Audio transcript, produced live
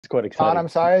It's quite John, exciting. I'm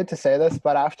sorry to say this,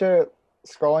 but after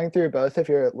scrolling through both of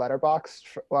your letterbox,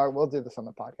 well, we'll do this on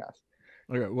the podcast.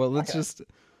 Okay, well, let's Okay. just.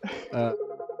 Uh,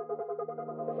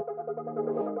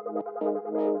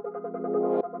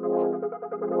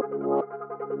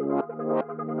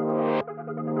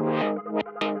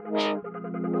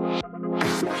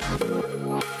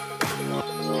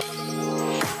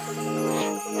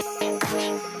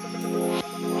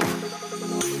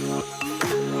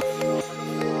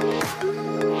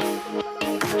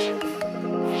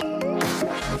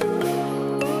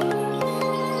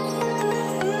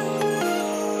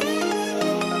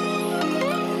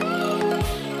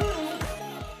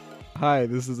 Hi,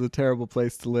 this is A Terrible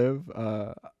Place to Live.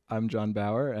 I'm John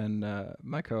Bauer, and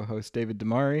my co-host David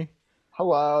Damari.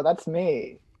 Hello, that's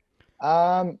me.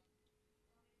 Um,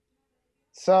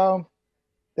 so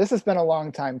this has been a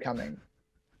long time coming,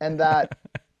 and that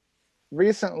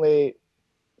recently,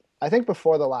 I think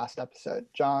before the last episode,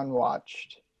 John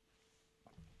watched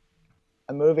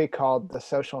a movie called The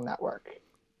Social Network.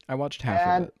 I watched half of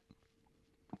And it.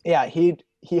 yeah,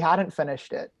 he hadn't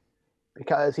finished it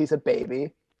because he's a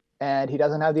baby and he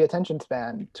doesn't have the attention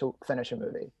span to finish a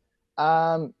movie.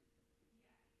 Um,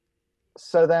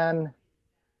 so then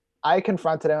I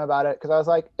confronted him about it because I was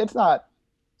like, it's not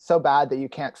so bad that you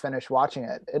can't finish watching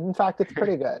it. In fact, it's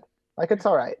pretty good. Like, it's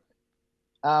all right.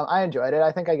 I enjoyed it.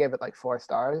 I think I gave it like 4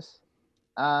 stars.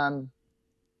 Um,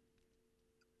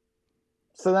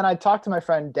 so then I talked to my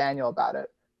friend Daniel about it.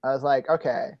 I was like,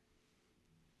 okay,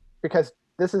 because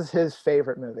this is his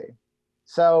favorite movie.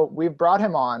 So we've brought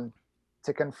him on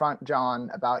to confront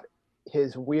John about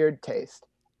his weird taste.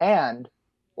 And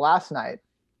last night,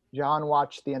 John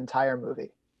watched the entire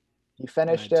movie. He And I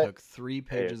finished it. took 3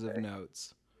 pages of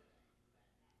notes.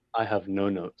 I have no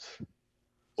notes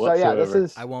So yeah, this whatsoever.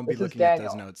 is I won't be this is looking at those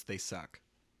Daniel. notes. They suck.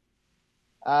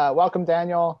 Welcome,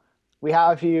 Daniel. We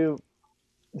have you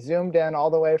zoomed in all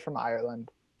the way from Ireland.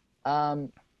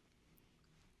 Um,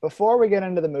 Before we get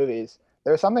into the movies,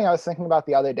 there's something I was thinking about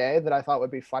the other day that I thought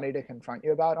would be funny to confront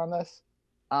you about on this.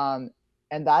 Um,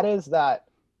 and that is that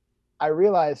I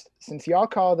realized since y'all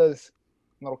call those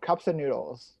little cups of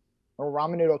noodles, little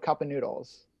ramen noodle cup of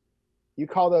noodles, you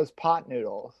call those pot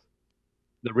noodles.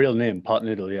 The real name, pot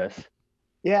noodle, yes.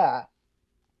 Yeah,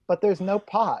 but there's no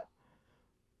pot.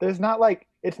 There's not like,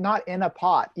 it's not in a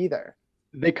pot either.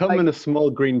 They come Like, in a small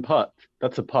green pot.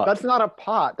 That's a pot. that's not a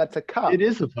pot, that's a cup. It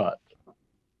is a pot.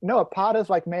 No, a pot is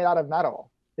like made out of metal.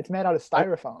 It's made out of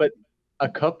styrofoam. But a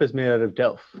cup is made out of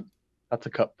delf. That's a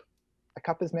cup A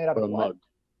cup is made out or of a what? mug.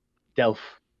 Delf.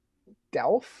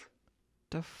 Delf?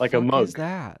 The Like a fuck mug. is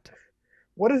that?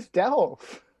 What is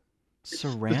delf?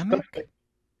 Ceramic?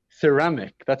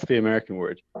 Ceramic. That's the American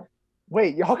word.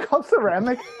 Wait, y'all call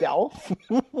ceramic delf?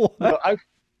 What? No,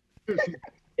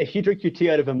 if you drink your tea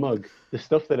out of a mug, the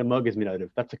stuff that a mug is made out of,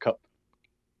 that's a cup.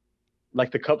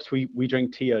 Like the cups we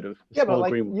drink tea out of, the Yeah, but small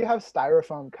like green ones. you have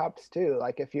styrofoam cups too.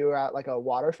 Like if you were at like a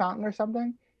water fountain or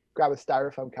something, grab a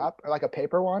styrofoam cup or like a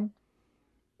paper one.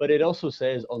 But it also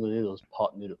says on the noodles,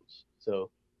 pot noodles. So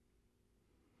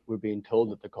we're being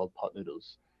told that they're called pot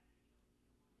noodles.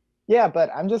 Yeah, but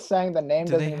I'm just saying the name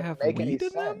Do doesn't they even have make any weed in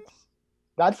them? sense.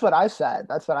 That's what I said.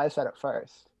 That's what I said at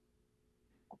first.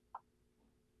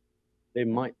 They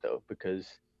might though, because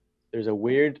there's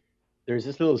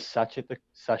this little sachet.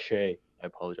 I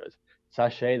apologize.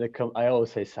 Sachet that come. I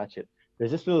always say sachet.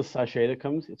 There's this little sachet that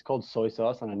comes. It's called soy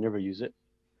sauce, and I never use it.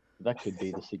 That could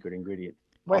be the secret ingredient.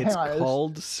 Wait, It's hang on.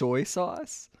 called soy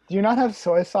sauce? Do you not have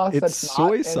soy sauce It's that's soy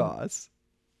not in? sauce.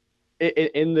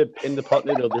 In the pot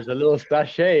noodle, there's a little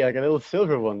sachet, like a little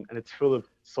silver one, and it's full of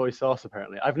soy sauce.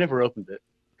 Apparently, I've never opened it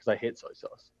because I hate soy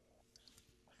sauce.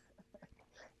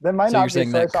 There might So you're not be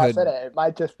saying soy that sauce could- in it. It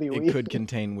might just be It weed. could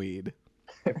contain weed.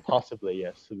 Possibly,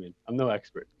 yes. I mean, I'm no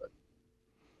expert, but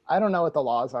I don't know what the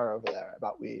laws are over there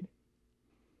about weed.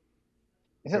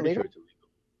 Is it pretty legal? sure it's illegal.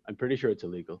 I'm pretty sure it's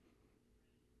illegal.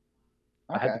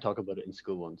 I had Okay. to talk about it in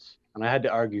school once, and I had to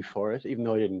argue for it, even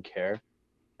though I didn't care.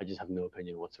 I just have no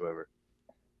opinion whatsoever.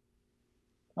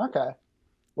 Okay.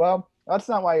 Well, that's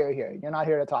not why you're here. You're not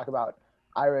here to talk about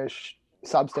Irish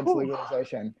substance Cool.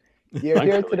 legalization. You're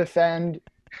here to Thankfully. defend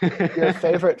your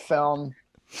favorite film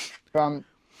from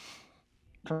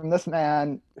this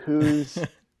man who's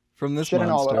From this Shitting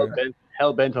all monster. over.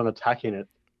 Hell bent on attacking it.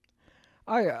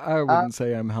 I wouldn't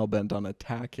say I'm hell-bent on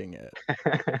attacking it.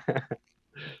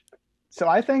 so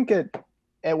I think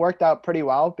it worked out pretty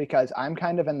well because I'm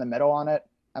kind of in the middle on it.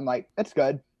 I'm like, it's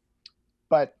good.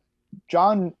 But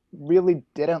John really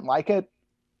didn't like it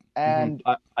and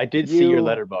I did see your You-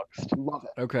 letterboxd. love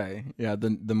it. Okay, yeah,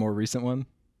 the more recent one.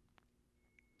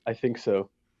 I think so.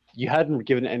 You hadn't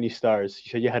given it any stars.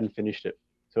 You said you hadn't finished it.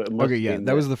 So it must Okay, yeah, be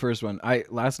that was the first one.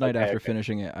 Last night Okay, after okay.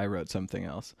 finishing it, I wrote something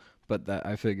else, but that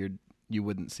I figured you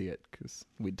wouldn't see it because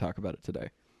we'd talk about it today.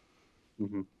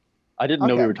 I didn't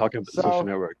know we Okay, were talking about the social so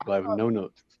network, but I have no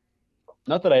notes.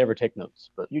 Not that I ever take notes,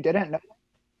 but you didn't know?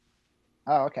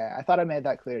 Oh, okay. I thought I made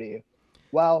that clear to you.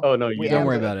 Well, oh no, you we Don't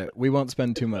worry didn't. about it. We won't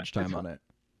spend too It's much fine, time it's on it.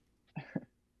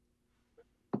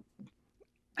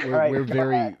 All right, We're go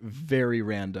very, ahead. very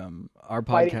random. Our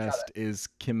Fight each podcast other. is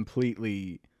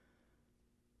completely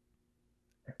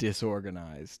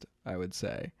disorganized, I would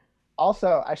say.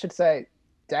 Also, I should say,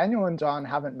 Daniel and John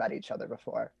haven't met each other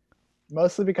before,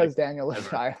 mostly because Daniel lives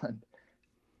in never. Ireland.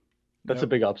 That's a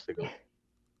big obstacle.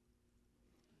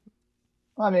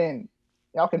 Well, I mean,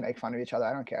 y'all can make fun of each other.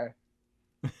 I don't care.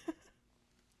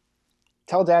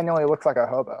 Tell Daniel he looks like a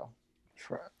hobo,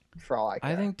 for all I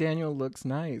care. I think Daniel looks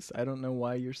nice. I don't know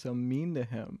why you're so mean to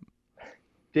him.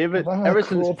 David, I'm ever a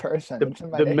since cool person. It's in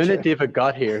my the nature. minute David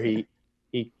got here, he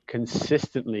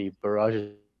consistently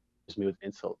barrages me with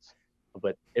insults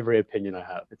about every opinion I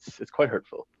have. It's quite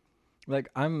hurtful. Like,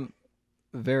 I'm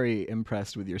very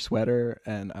impressed with your sweater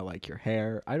and I like your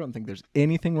hair. I don't think there's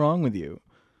anything wrong with you.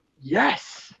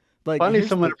 Yes. Like, Finally, here's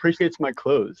someone the- appreciates my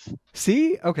clothes.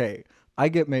 See? Okay. I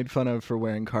get made fun of for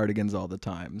wearing cardigans all the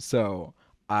time. So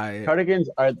I Cardigans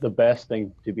are the best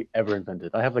thing to be ever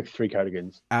invented. I have like 3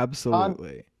 cardigans.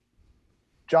 absolutely.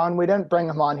 John, we didn't bring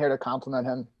him on here to compliment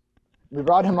him. We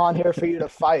brought him on here for you to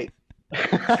fight.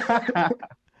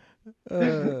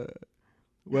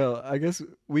 Well, I guess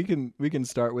we can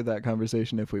start with that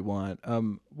conversation if we want.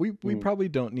 We probably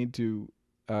don't need to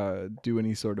do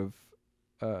any sort of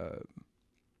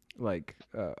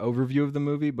overview of the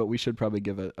movie, but we should probably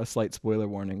give a slight spoiler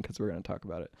warning because we're going to talk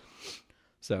about it.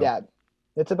 So Yeah,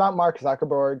 it's about Mark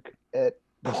Zuckerberg.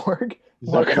 Mark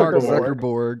Mark Zuckerberg.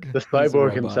 Zuckerberg, The he's a cyborg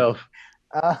robot. himself.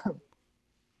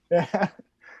 Yeah.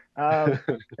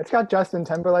 It's got Justin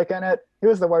Timberlake in it. He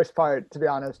was the worst part, to be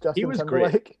honest. Justin was great.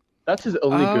 Timberlake. That's his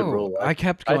only good role. I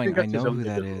kept I going. think I, that's his know who only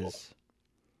that good role. is.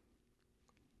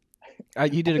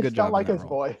 He did a I good just don't job. like in his that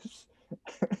role. voice.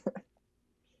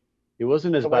 He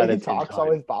wasn't as The way bad he as Tim talks Time.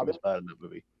 always He bothers was bad in that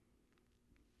movie.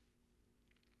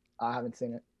 I haven't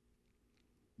seen it.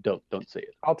 Don't say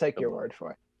it. I'll take Come your on. word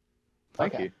for it.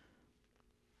 Thank Okay. you.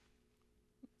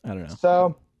 I don't know.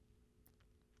 So,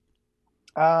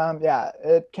 yeah,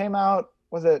 it came out.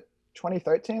 Was it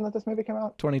 2013 that this movie came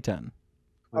out? 2010.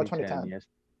 Oh, 2010. Yes.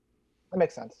 That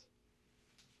makes sense.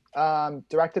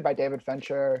 Directed by David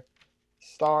Fincher,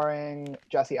 starring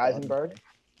Jesse Eisenberg,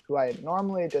 who I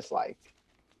normally dislike.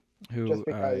 Who Just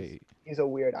because I he's a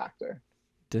weird actor.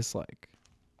 dislike.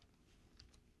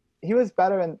 He was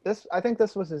better in this. I think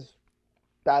this was his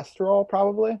best role,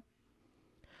 probably.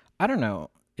 I don't know.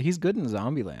 He's good in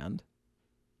Zombieland,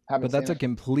 Haven't but that's seen a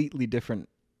completely different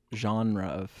genre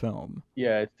of film.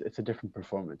 Yeah, it's a different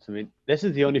performance. I mean, this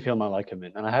is the only film I like him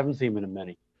in, and I haven't seen him in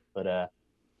many, but I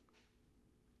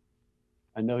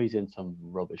know he's in some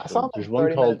rubbish I saw him films. There's in one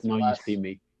 30 called Minutes or Now You Less. See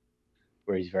Me,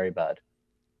 where he's very bad.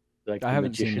 Like I the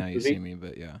haven't seen Magician Now You movie. See Me,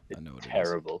 but yeah, I know what it is.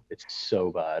 Terrible. It's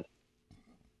so bad.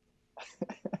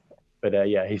 But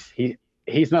yeah,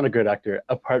 he's not a good actor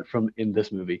apart from in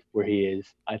this movie where he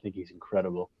is. I think he's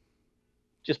incredible.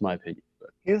 Just my opinion, but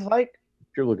He's like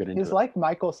sure we'll get into he's it. like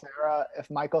Michael Cera if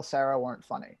Michael Cera weren't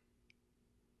funny.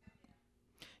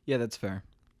 Yeah, that's fair.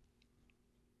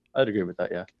 I'd agree with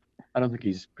that. Yeah, I don't think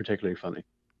he's particularly funny.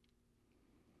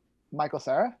 Michael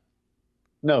Cera?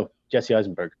 No, Jesse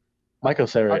Eisenberg. Michael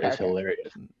Cera Okay, is okay.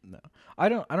 hilarious. No, I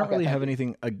don't Okay, really thank have you.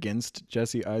 anything against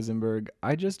Jesse Eisenberg.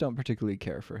 I just don't particularly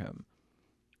care for him.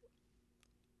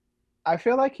 I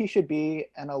feel like he should be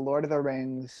in a Lord of the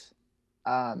Rings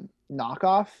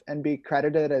knockoff and be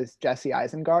credited as Jesse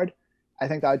Isengard. I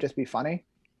think that would just be funny.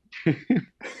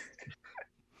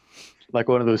 Like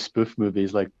one of those spoof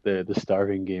movies, like the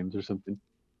Starving Games or something.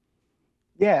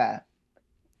 Yeah.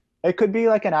 It could be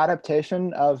like an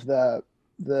adaptation of the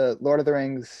Lord of the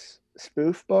Rings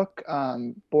spoof book,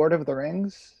 Board of the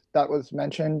Rings, that was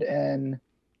mentioned in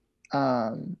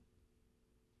A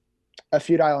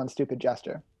Futile and Stupid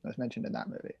Gesture. That was mentioned in that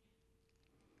movie.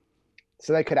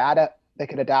 So they could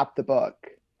adapt the book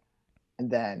and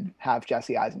then have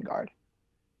Jesse Isengard.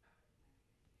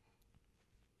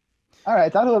 All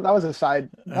right, that was a side.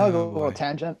 That was a Oh, little boy.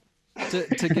 tangent.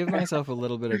 To give myself a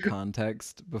little bit of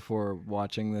context before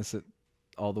watching this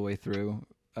all the way through,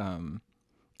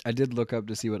 I did look up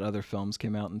to see what other films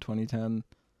came out in 2010,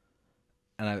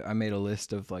 and I made a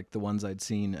list of like the ones I'd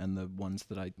seen and the ones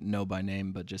that I know by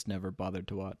name but just never bothered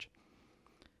to watch.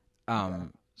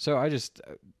 So I just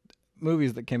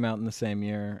movies that came out in the same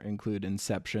year include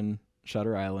Inception,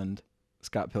 Shutter Island,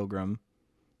 Scott Pilgrim,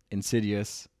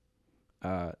 Insidious,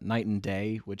 Night and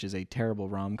Day, which is a terrible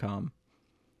rom-com,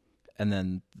 and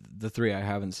then the three I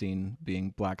haven't seen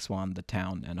being Black Swan, The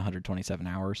Town, and 127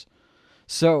 Hours.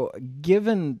 So,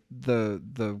 given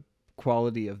the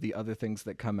quality of the other things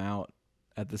that come out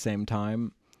at the same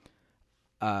time,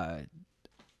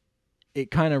 it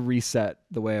kind of reset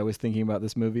the way I was thinking about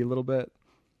this movie a little bit.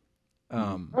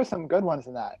 There were some good ones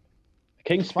in that. The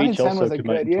King's Speech 2010 also was a came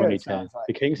out in good year, it 2010. sounds like.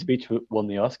 The King's Speech won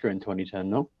the Oscar in 2010.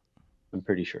 No, I'm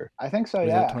pretty sure I think so. Was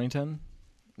Yeah. that 2010?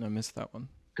 I missed that one.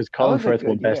 because Colin was a Firth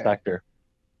won good Best year. Actor.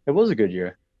 It was a good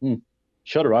year.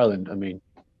 Shutter Island. I mean,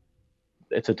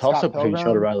 it's a Scott toss-up between Pilgrim.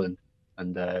 Shutter Island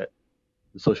and The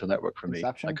Social Network for me.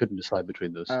 Inception? I couldn't decide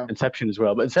between those. Oh. Inception as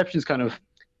well, but Inception's kind of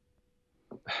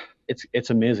it's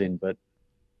amazing, but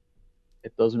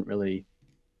it doesn't really.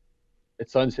 It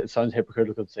sounds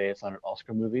hypocritical to say it's not an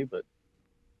Oscar movie, but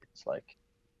it's like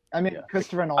I mean, Yeah.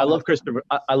 Christopher Nolan. I love Christopher.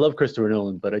 I love Christopher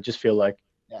Nolan, but I just feel like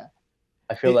Yeah.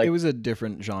 I feel like It was a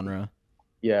different genre.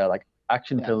 yeah, like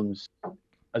action Yeah. films,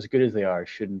 as good as they are,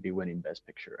 shouldn't be winning Best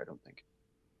Picture. I don't think.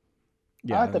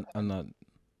 Yeah, it I'm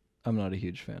not a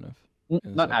huge fan of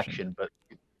Not Inception. action, but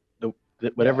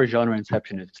whatever genre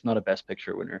Inception is, it's not a Best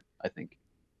Picture winner. I think,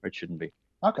 or it shouldn't be.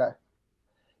 Okay.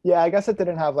 Yeah, I guess it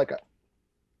didn't have like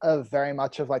a very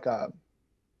much of like a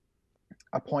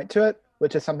point to it,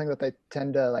 which is something that they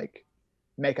tend to like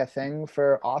make a thing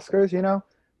for Oscars, you know?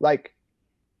 Like,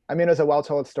 I mean, it was a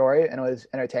well-told story and it was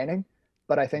entertaining,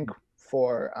 but I think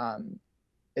for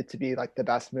it to be like the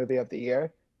best movie of the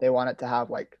year, they want it to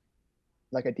have like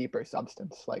a deeper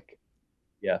substance. Like,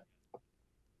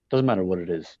 Doesn't matter what it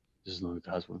is, just as long as it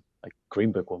has one. Like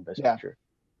Green Book won Best Yeah. Picture.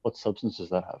 What substance does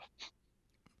that have?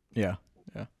 Yeah.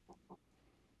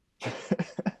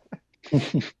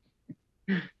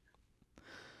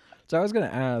 So I was going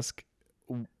to ask,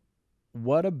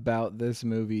 what about this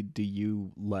movie do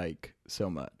you like so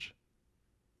much?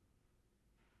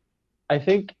 I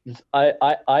think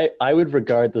I would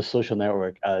regard The Social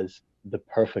Network as the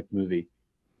perfect movie,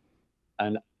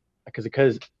 and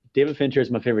because David Fincher is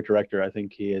my favorite director. I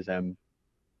think he is.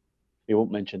 We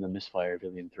won't mention The Misfire of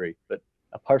Alien 3, but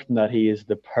apart from that, he is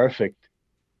the perfect.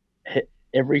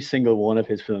 Every single one of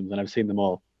his films, and I've seen them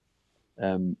all.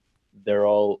 They're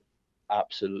all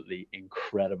absolutely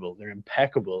incredible. They're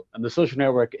impeccable, and The Social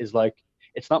Network is like,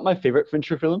 it's not my favorite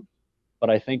Fincher film, but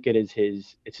I think it's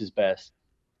his best.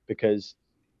 Because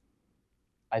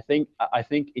I think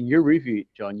in your review,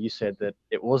 John, you said that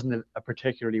it wasn't a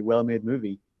particularly well-made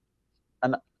movie,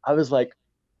 and I was like,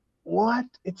 "What?"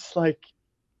 It's like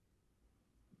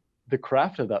the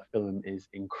craft of that film is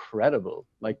incredible.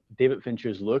 Like David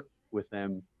Fincher's look with I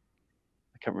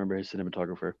can't remember his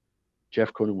cinematographer,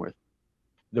 Jeff Cronenworth.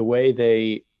 The way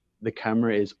the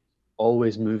camera is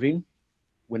always moving.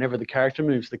 Whenever the character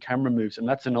moves, the camera moves, and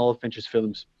that's in all of Fincher's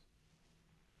films.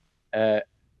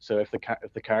 So if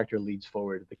the character leads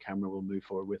forward, the camera will move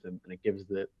forward with him, and it gives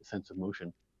the sense of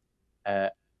motion,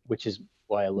 which is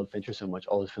why I love Fincher so much.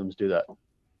 All his films do that,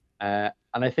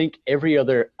 and I think every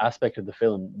other aspect of the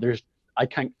film,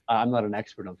 I'm not an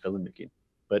expert on filmmaking,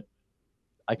 but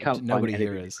I can't. Nobody find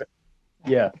here anything is.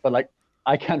 Yeah, but like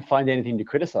I can't find anything to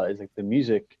criticize. Like the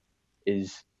music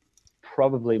is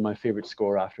probably my favorite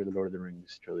score after the Lord of the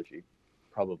Rings trilogy,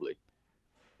 probably.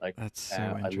 Like That's so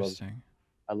I love interesting.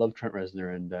 I love Trent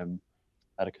Reznor and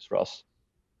Atticus Ross.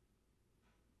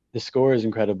 The score is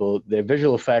incredible. The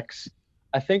visual effects.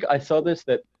 I think I saw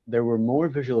that there were more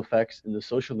visual effects in The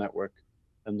Social Network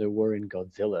than there were in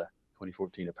Godzilla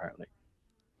 2014, apparently.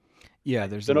 Yeah,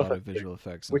 there's a don't know lot if of visual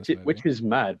effects in Which this movie. which is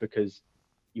mad because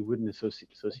you wouldn't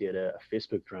associate a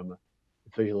Facebook drama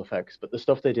with visual effects. But the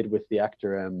stuff they did with the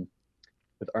actor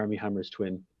with Armie Hammer's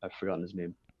twin, I've forgotten his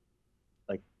name.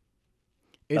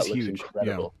 It's that looks huge.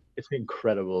 incredible. It's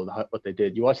incredible what they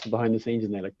did. You watch the behind the scenes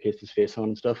and they like paste his face on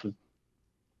and stuff. And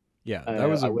Yeah, that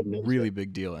was I a wouldn't notice really it.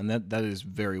 big deal, and that is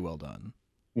very well done.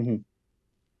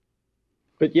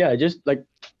 But yeah, just like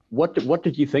what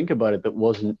did you think about it that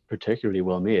wasn't particularly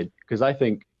well made? Because I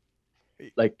think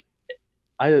like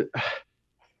I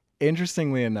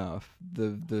Interestingly enough,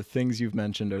 the things you've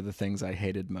mentioned are the things I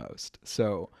hated most.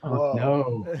 So Whoa.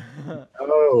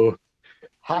 no.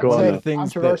 hot Go on, take, though. Things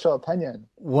that- controversial opinion.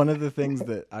 one of the things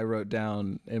that I wrote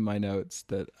down in my notes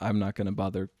that I'm not going to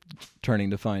bother turning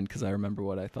to find because I remember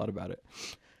what I thought about it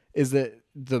is that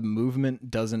the movement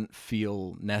doesn't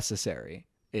feel necessary.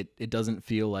 It doesn't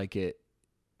feel like it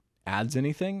adds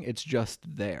anything. It's just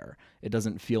there. It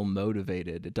doesn't feel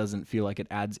motivated. It doesn't feel like it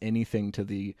adds anything to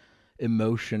the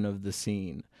emotion of the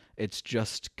scene. It's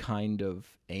just kind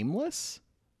of aimless,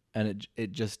 and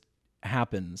it just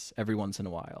happens every once in a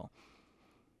while.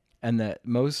 and that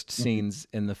most scenes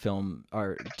in the film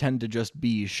tend to just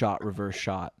be shot, reverse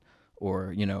shot,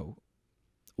 or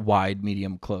wide,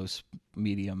 medium, close,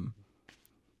 medium,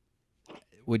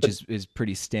 which is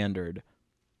pretty standard.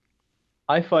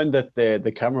 I find that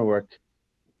the camera work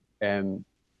in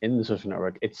the Social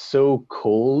Network, it's so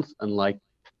cold and like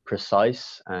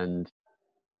precise, and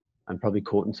I'm probably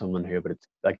quoting someone here, but it's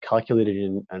like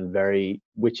calculated and very,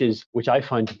 which I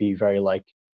find to be very like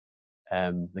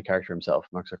the character himself,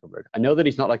 Mark Zuckerberg. I know that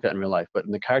he's not like that in real life, but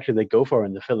in the character they go for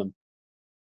in the film,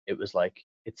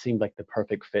 it seemed like the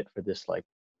perfect fit for this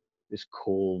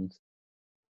cold,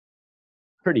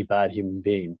 pretty bad human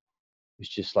being who's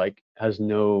just like has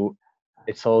no.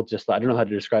 It's all just I don't know how to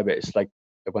describe it. It's like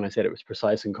when I said it was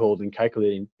precise and cold and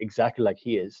calculating exactly like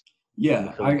he is.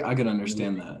 Yeah, I could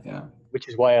understand that. Yeah. Which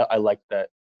is why I like that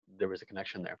there was a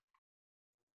connection there.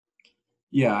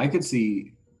 Yeah, I could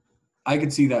see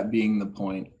that being the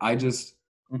point. I just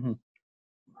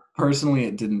personally,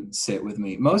 it didn't sit with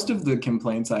me. Most of the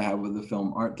complaints I have with the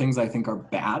film aren't things I think are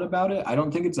bad about it. I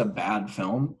don't think it's a bad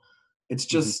film. It's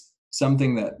just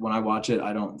something that when I watch it,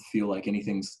 I don't feel like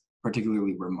anything's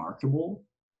particularly remarkable.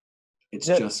 It's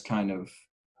just kind of.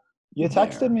 You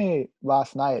texted me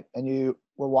last night and you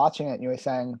were watching it and you were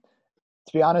saying,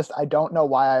 to be honest, I don't know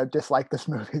why I dislike this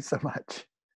movie so much.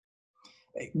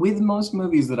 With most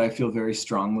movies that I feel very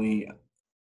strongly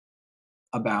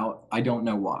about, I don't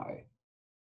know why.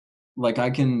 Like, I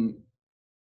can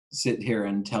sit here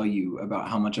and tell you about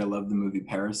how much I love the movie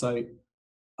Parasite,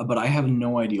 but I have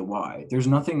no idea why. There's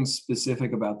nothing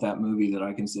specific about that movie that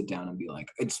I can sit down and be like,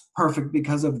 it's perfect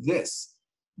because of this.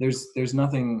 There's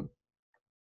nothing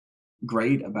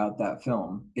great about that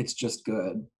film. It's just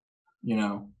good,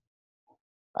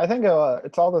 I think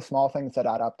it's all the small things that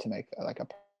add up to make like a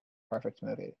perfect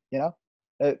movie.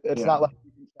 It's not like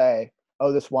you can say,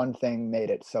 oh, this one thing made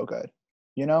it so good.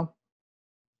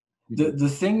 The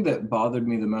thing that bothered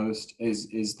me the most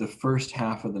is the first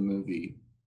half of the movie.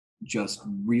 Just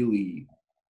really,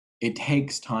 it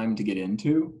takes time to get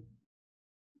into.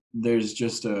 There's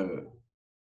just a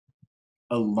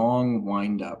long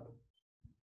wind up.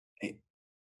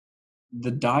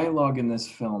 The dialogue in this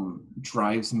film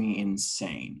drives me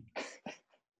insane,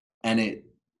 and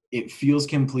it feels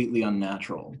completely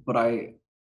unnatural. But I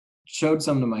showed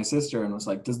some to my sister and was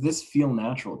like, does this feel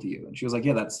natural to you? And she was like,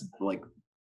 yeah, that's like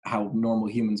how normal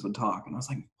humans would talk. And I was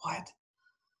like, what?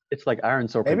 It's like Aaron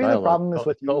Sorkin Maybe dialogue. The problem is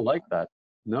with you. Like that.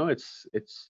 No, it's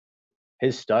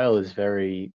his style is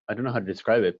very, I don't know how to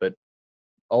describe it, but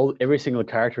every single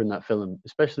character in that film,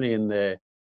 especially in the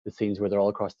scenes where they're all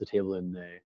across the table in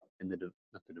the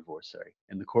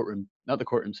courtroom, not the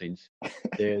courtroom scenes,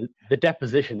 the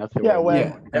deposition. That's the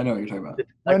word. I know what you're talking about.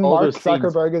 When Mark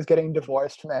Zuckerberg is getting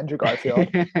divorced from Andrew Garfield.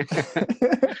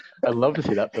 I'd love to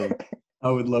see that film. I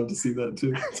would love to see that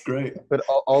too. It's great. But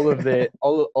all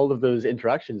of those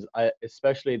interactions,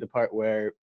 especially the part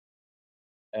where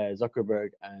Zuckerberg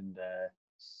and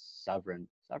Savrin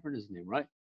is his name, right?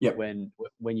 Yeah.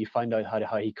 When you find out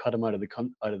how he cut him out of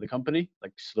the company,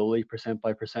 like slowly, percent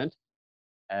by percent,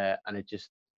 and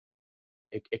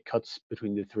it cuts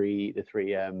between the three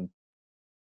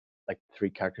like three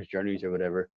characters' journeys or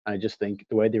whatever. And I just think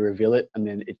the way they reveal it, and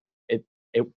then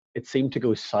it seemed to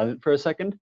go silent for a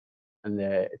second, and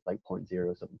it's like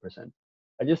 0.07%.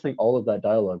 I just think all of that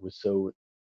dialogue was so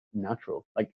natural.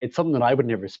 Like, it's something that I would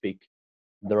never speak.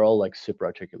 They're all like super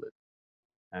articulate,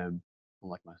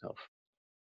 unlike myself.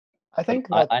 I think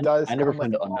that I never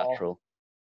find it unnatural.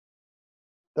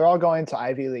 They're all going to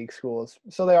Ivy League schools,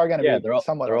 so they are going to be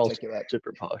somewhat articulate. All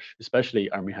super posh, especially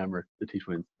Armie Hammer, the two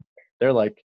twins. They're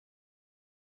like.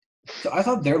 So I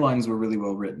thought their lines were really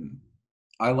well written.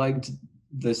 I liked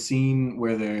the scene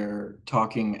where they're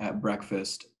talking at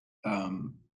breakfast,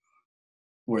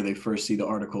 where they first see the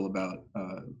article about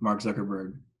Mark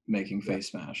Zuckerberg making Face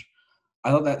Smash.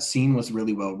 I thought that scene was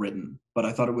really well written, but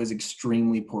I thought it was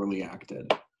extremely poorly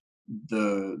acted.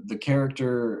 The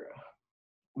character,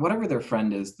 whatever their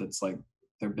friend is, that's like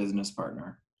their business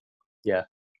partner. Yeah.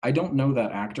 I don't know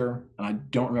that actor, and I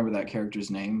don't remember that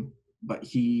character's name, but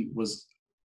he was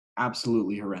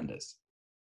absolutely horrendous.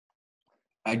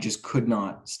 I just could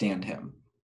not stand him.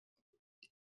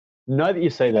 Now that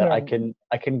you say that, I can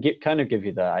give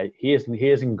you that. He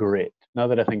isn't great. Now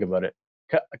that I think about it,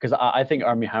 because I think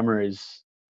Armie Hammer is,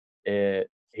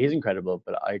 he's incredible,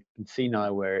 but I can see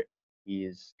now where he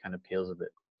is kind of pales a bit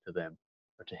to them,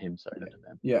 or to him. Sorry, not to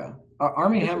them. Yeah,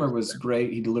 Armie Hammer was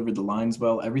great. He delivered the lines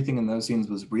well. Everything in those scenes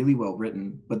was really well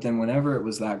written. But then whenever it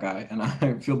was that guy, and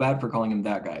I feel bad for calling him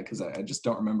that guy because I just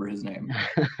don't remember his name.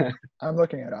 I'm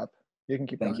looking it up. You can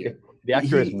keep. Thank you. The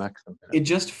actor is Max. It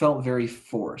just felt very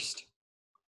forced.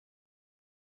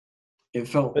 It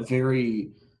felt But-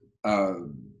 very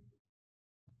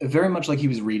very much like he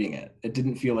was reading it. It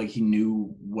didn't feel like he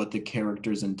knew what the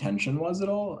character's intention was at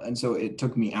all, and so it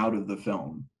took me out of the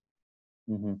film.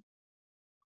 Mhm.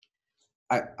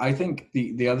 I think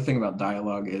the other thing about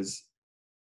dialogue is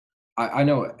I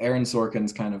know Aaron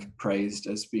Sorkin's kind of praised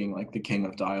as being like the king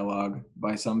of dialogue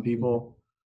by some people.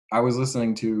 I was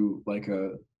listening to like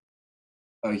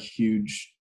a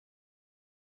huge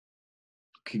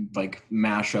like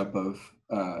mashup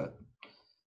of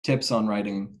tips on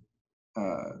writing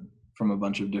from a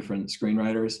bunch of different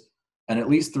screenwriters, and at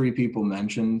least 3 people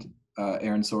mentioned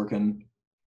Aaron Sorkin.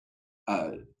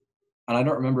 And I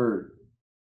don't remember.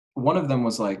 One of them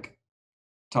was like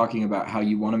talking about how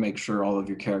you want to make sure all of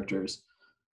your characters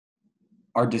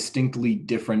are distinctly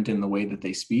different in the way that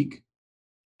they speak.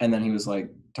 And then he was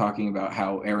like talking about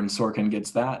how Aaron Sorkin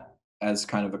gets that as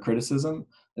kind of a criticism.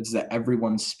 It's that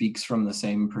everyone speaks from the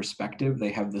same perspective.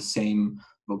 They have the same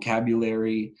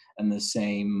vocabulary and the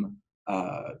same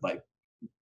like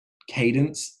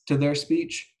cadence to their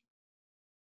speech.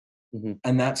 Mhm.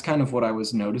 And that's kind of what I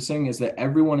was noticing, is that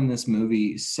everyone in this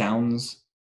movie sounds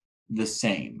the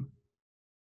same.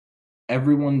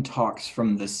 Everyone talks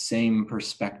from the same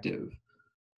perspective.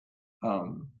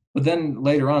 But then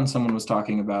later on, someone was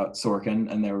talking about Sorkin,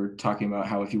 and they were talking about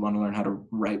how if you want to learn how to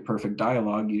write perfect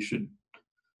dialogue, you should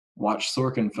watch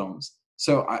Sorkin films.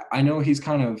 So I know he's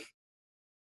kind of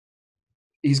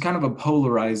a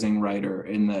polarizing writer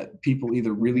in that people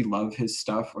either really love his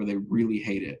stuff or they really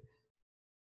hate it.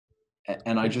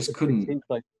 And I just It couldn't.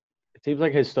 seems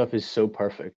like his stuff is so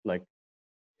perfect. Like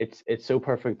it's so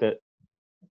perfect that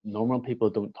normal people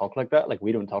don't talk like that. Like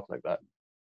we don't talk like that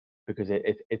because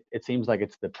it seems like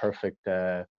it's the perfect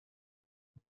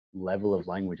level of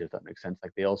language, if that makes sense.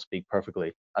 Like they all speak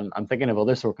perfectly. And I'm thinking of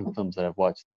other Sorkin films that I've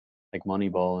watched, like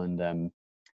Moneyball and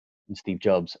Steve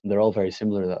Jobs, and they're all very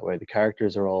similar that way. The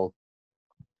characters are all.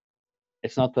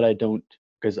 It's not that I don't,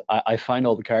 because I find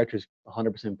all the characters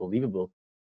 100% believable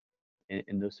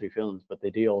in those 3 films, but they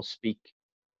do all speak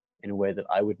in a way that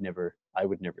I would never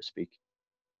speak.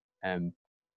 Um,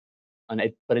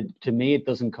 to me, it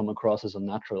doesn't come across as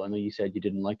unnatural. I know you said you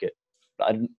didn't like it,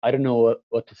 but I don't know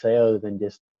what to say other than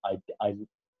just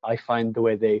I find the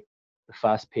way the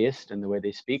fast paced and the way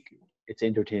they speak, it's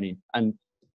entertaining, and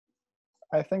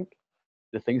I think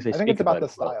the things they I think speak it's about about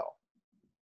the as well. style.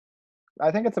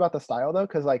 I think it's about the style though,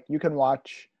 because like you can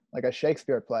watch like a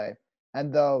Shakespeare play,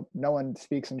 and though no one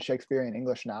speaks in Shakespearean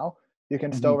English now, you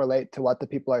can still relate to what the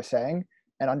people are saying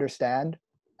and understand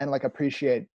and like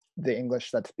appreciate the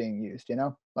English that's being used, you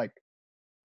know? Like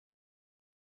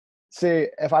see,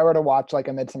 if I were to watch like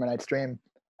a Midsummer Night's Dream,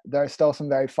 there's still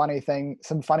some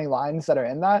some funny lines that are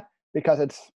in that because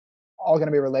it's all going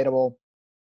to be relatable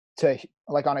to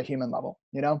like on a human level,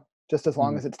 you know? Just as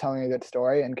long Mhm. as it's telling a good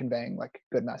story and conveying like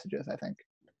good messages, I think.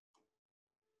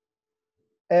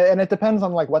 And it depends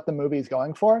on like what the movie is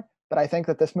going for, but I think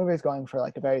that this movie is going for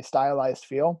like a very stylized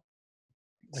feel.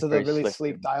 Like So the very really slick.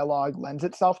 sleek dialogue lends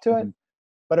itself to it. Mhm.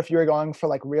 But if you were going for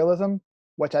like realism,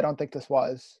 which I don't think this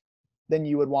was, then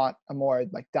you would want a more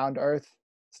like down to earth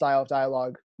style of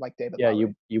dialogue like David Yeah,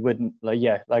 Lowery. you wouldn't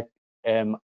like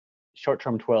Short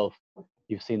Term 12.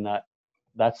 You've seen that.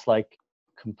 That's like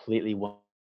completely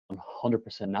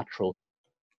 100% natural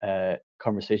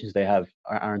conversations they have.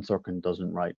 Aaron Sorkin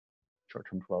doesn't write Short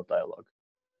Term 12 dialogue.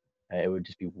 It would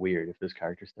just be weird if this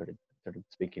character started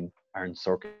speaking Aaron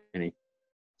Sorkin.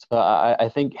 So I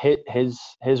think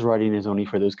his writing is only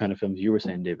for those kind of films you were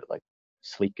saying, David, like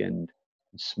sleek and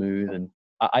smooth, and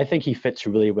I think he fits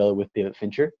really well with David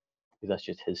Fincher because that's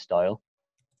just his style.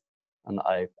 And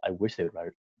I wish they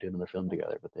would do another film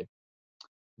together, but I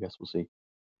guess we'll see.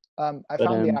 I But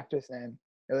found the actor's name.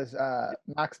 It was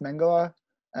Max Mengele,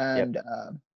 yep. and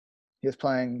he was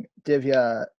playing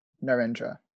Divya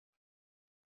Narendra.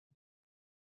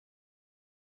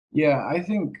 Yeah, I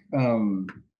think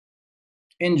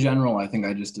in general, I think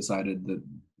I just decided that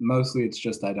mostly it's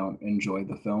just I don't enjoy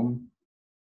the film.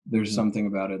 There's Mhm. something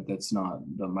about it that's not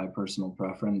my personal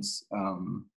preference.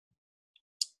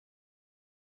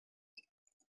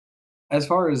 As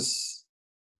far as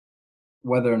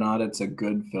whether or not it's a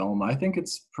good film, I think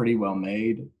it's pretty well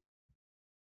made.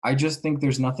 I just think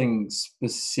there's nothing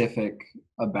specific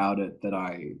about it that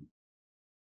I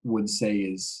would say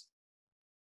is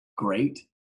great.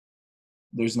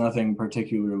 There's nothing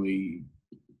particularly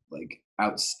like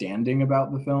outstanding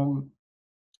about the film,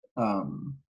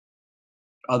 um,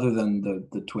 other than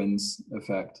the twins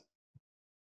effect.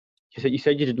 You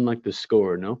said you didn't like the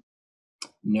score, no?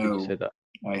 Did you say No, that?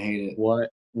 I hate it.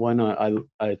 Why not?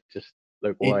 I just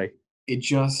like It why? it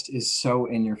just is so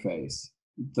in your face.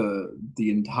 the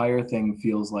entire thing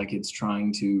feels like it's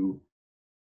trying to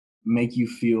make you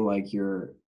feel like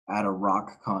you're at a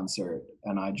rock concert,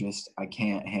 and I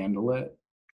can't handle it.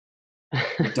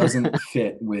 It doesn't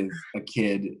fit with a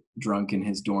kid drunk in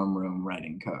his dorm room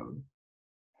writing code.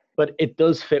 But it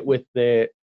does fit with the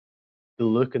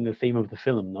look and the theme of the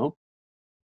film, no?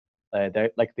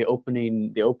 Like the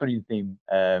opening theme.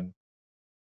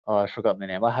 Oh, I've forgotten the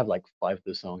name. I have like 5 of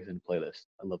the songs in the playlist.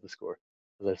 I love the score,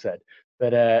 as I said.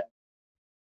 But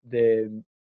the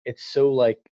it's so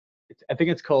like I think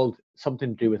it's called something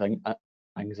to do with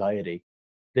anxiety.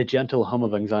 The gentle hum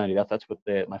of anxiety. That's what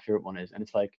my favorite one is. And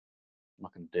it's like I'm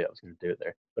not gonna do it. I was gonna do it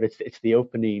there, but it's the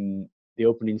opening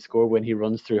score when he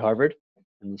runs through Harvard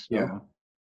in the snow, Yeah.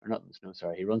 or not in the snow.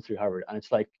 Sorry, he runs through Harvard, and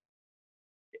it's like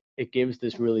it gives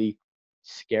this really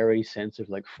scary sense of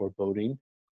like foreboding.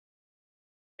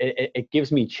 It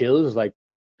gives me chills, like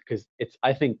because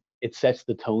I think it sets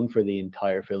the tone for the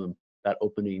entire film. That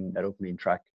opening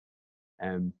track.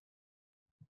 Um,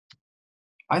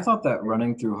 I thought that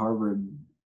running through Harvard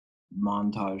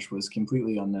montage was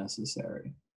completely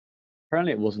unnecessary.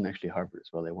 Apparently, it wasn't actually Harvard as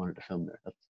well. They wanted to film there.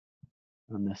 That's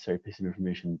an unnecessary piece of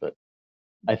information. But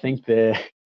I think the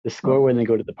score when they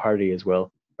go to the party as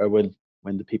well, or when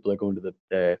the people are going to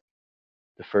the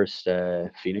first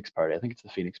Phoenix party. I think it's the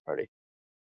Phoenix party.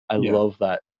 I Yeah. love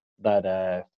that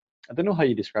I don't know how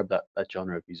you describe that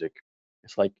genre of music.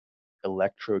 It's like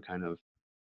electro kind of.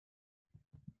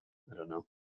 I don't know.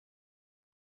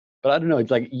 But I don't know.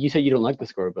 It's like you say you don't like the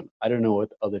score, but I don't know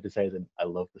what other to say than I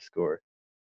love the score.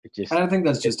 It just And I think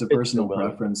that's it just a fits so personal well.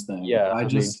 preference thing. Yeah, I mean,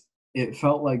 just it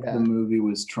felt like Yeah. the movie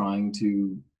was trying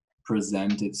to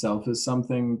present itself as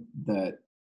something that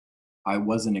I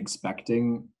wasn't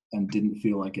expecting and didn't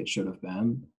feel like it should have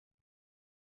been.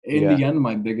 In Yeah. the end,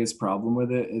 my biggest problem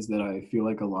with it is that I feel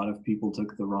like a lot of people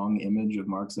took the wrong image of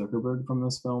Mark Zuckerberg from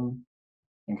this film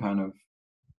and kind of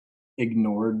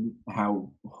ignored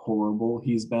how horrible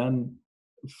he's been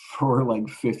for like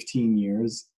 15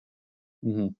 years.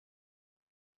 hmm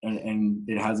And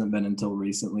it hasn't been until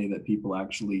recently that people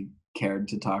actually cared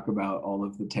to talk about all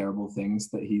of the terrible things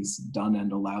that he's done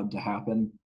and allowed to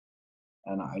happen.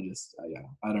 And yeah,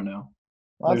 I don't know.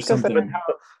 Well, There's it's because something.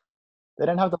 they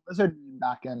didn't have the lizard meme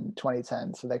back in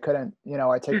 2010, so they couldn't,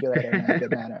 articulate it in a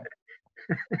good manner.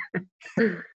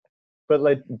 But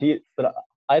like, but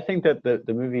I think that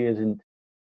the movie isn't.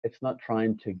 It's not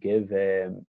trying to give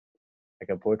like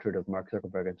a portrait of Mark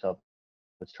Zuckerberg himself.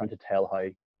 It's trying to tell how,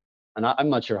 and I'm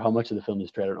not sure how much of the film is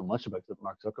straight. I don't know much about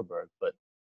Mark Zuckerberg, but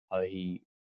how he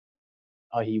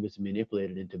was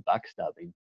manipulated into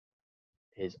backstabbing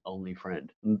his only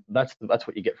friend. And that's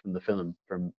what you get from the film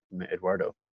from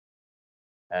Eduardo.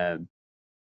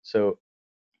 So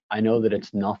I know that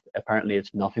it's not. Apparently,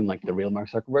 it's nothing like the real Mark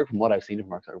Zuckerberg. From what I've seen of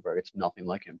Mark Zuckerberg, it's nothing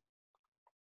like him.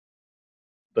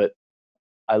 But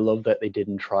I love that they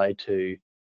didn't try to.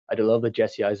 I do love that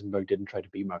Jesse Eisenberg didn't try to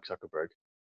be Mark Zuckerberg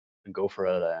and go for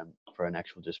an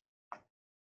actual just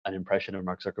an impression of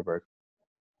Mark Zuckerberg,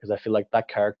 because I feel like that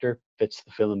character fits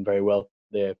the film very well.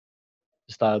 The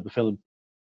style of the film,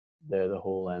 the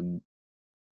whole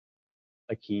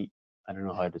like I don't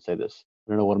know how to say this.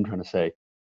 I don't know what I'm trying to say.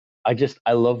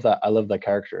 I love that. I love that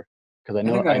character because I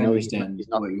think I know understand he's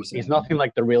what nothing you're he's saying. nothing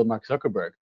like the real Mark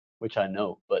Zuckerberg, which I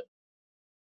know, but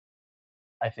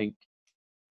I think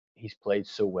he's played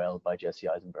so well by Jesse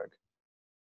Eisenberg.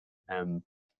 John,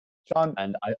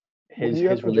 And would you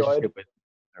have his enjoyed? relationship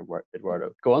with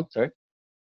Eduardo. Go on, sorry.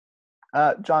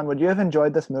 John, would you have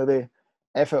enjoyed this movie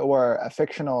if it were a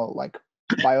fictional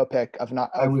biopic of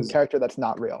character that's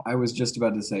not real? I was just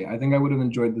about to say, I think I would have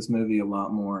enjoyed this movie a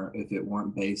lot more if it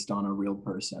weren't based on a real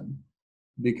person,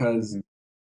 because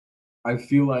I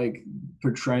feel like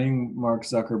portraying Mark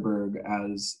Zuckerberg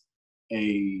as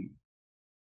a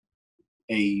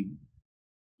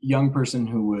young person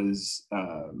who was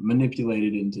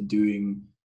manipulated into doing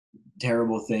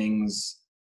terrible things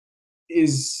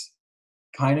is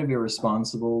kind of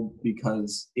irresponsible,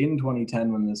 because in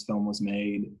 2010, when this film was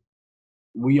made,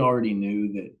 we already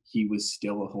knew that he was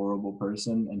still a horrible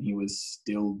person and he was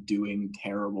still doing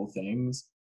terrible things.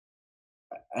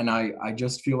 And I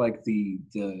just feel like the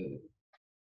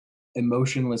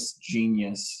emotionless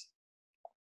genius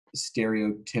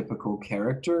stereotypical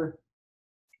character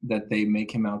that they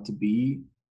make him out to be,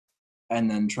 and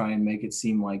then try and make it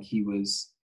seem like he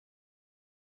was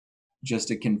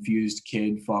just a confused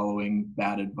kid following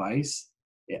bad advice,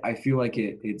 I feel like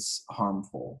it's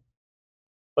harmful.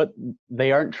 But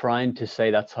they aren't trying to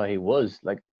say that's how he was.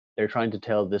 Like they're trying to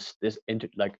tell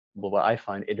what I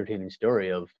find entertaining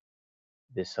story of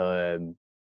this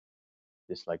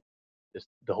this like this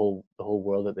the whole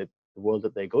world that the world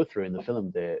that they go through in the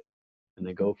film. And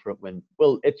they go from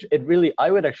it really,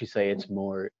 I would actually say it's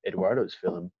more Eduardo's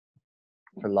film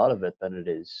for a lot of it than it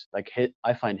is like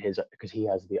I find his, because he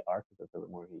has the arc of the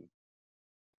film where he,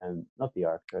 and not the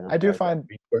arc, I do find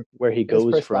where he his goes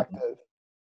from. perspective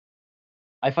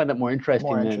I find that more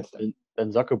interesting,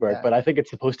 than Zuckerberg, Yeah. but I think it's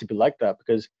supposed to be like that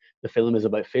because the film is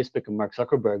about Facebook and Mark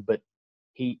Zuckerberg, but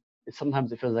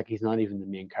sometimes it feels like he's not even the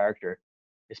main character,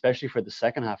 especially for the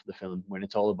second half of the film when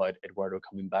it's all about Eduardo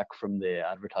coming back from the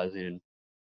advertising and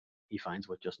he finds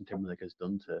what Justin Timberlake has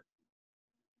done to.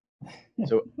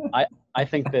 So I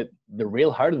think that the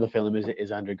real heart of the film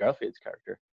is Andrew Garfield's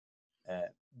character,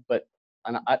 but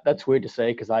that's weird to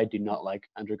say because I do not like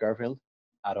Andrew Garfield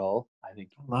at all. I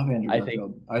love Andrew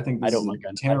Garfield. I think this is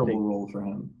a terrible role for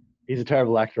him. He's a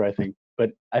terrible actor, I think,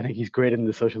 but I think he's great in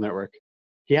The Social Network.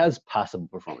 He has passable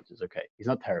performances. Okay, he's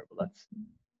not terrible. That's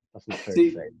not fair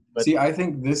to say. But I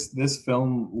think this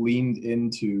film leaned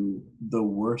into the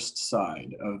worst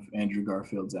side of Andrew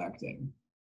Garfield's acting.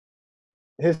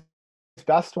 His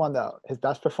best one, though, his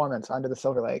best performance, Under the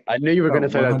Silver Lake. I knew you were going to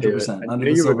say 100%. that, David. Under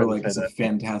the Silver Lake is a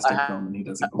fantastic film, and he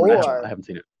does a great job. I haven't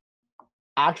seen it.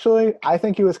 Actually, I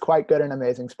think he was quite good in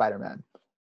Amazing Spider-Man.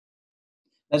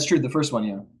 That's true. The first one,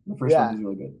 yeah. The first one is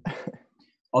really good.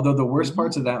 Although the worst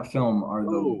parts of that film are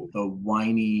the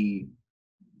whiny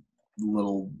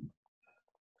little.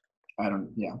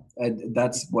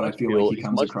 That's what I feel like he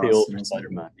comes across in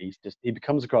Spider-Man. He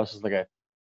comes across as like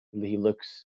he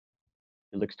looks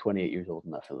 28 years old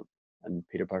in that film, and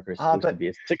Peter Parker is supposed to be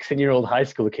a 16-year-old high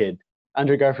school kid.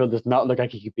 Andrew Garfield does not look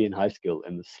like he could be in high school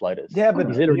in the slightest. Yeah, but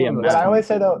he's literally a man. What I always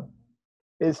say though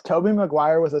is Tobey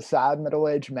Maguire was a sad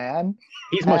middle-aged man.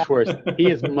 He's much worse.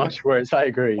 He is much worse. I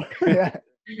agree. Yeah.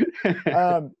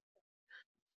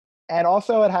 And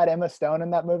also it had Emma Stone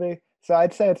in that movie, so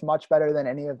I'd say it's much better than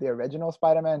any of the original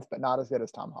Spider-Mans, but not as good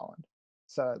as Tom Holland.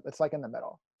 So it's like in the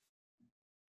middle.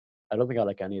 I don't think I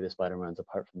like any of the Spider-Mans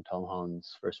apart from Tom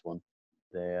Holland's first one,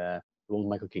 the one with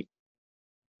Michael Keaton.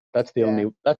 That's the only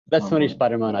that's the only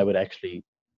Spider-Man I would actually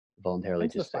voluntarily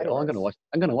just say, I'm gonna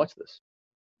watch this.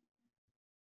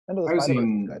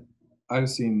 I've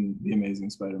seen The Amazing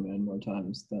Spider-Man more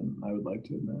times than I would like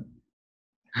to admit.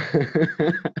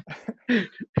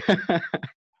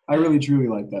 I really truly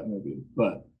like that movie,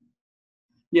 but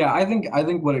yeah, I think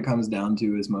what it comes down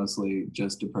to is mostly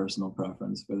just a personal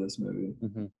preference for this movie.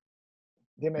 Mm-hmm.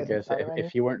 Because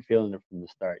if you weren't feeling it from the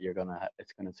start,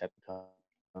 it's gonna set the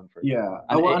tone for you. Yeah,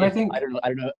 and I think I don't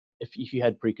know if you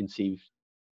had preconceived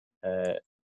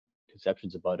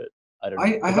conceptions about it. I don't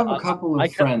know. I have a couple of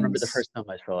friends. I can't remember the first time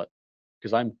I saw it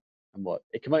because I'm what?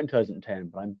 It came out in 2010,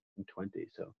 but I'm 20,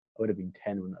 so I would have been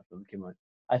 10 when that film came out.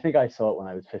 I think I saw it when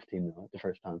I was 15 though, the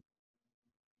first time.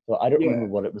 So I don't remember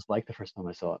what it was like the first time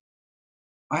I saw it.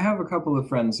 I have a couple of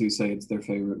friends who say it's their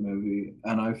favorite movie,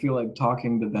 and I feel like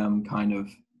talking to them kind of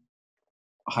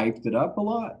hyped it up a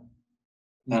lot.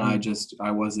 And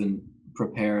I wasn't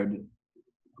prepared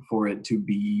for it to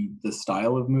be the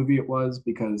style of movie it was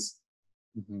because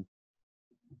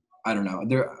I don't know.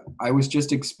 I was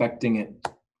just expecting it.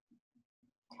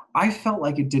 I felt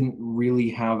like it didn't really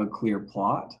have a clear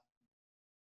plot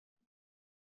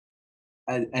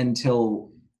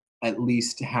until at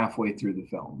least halfway through the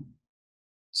film.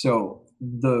 So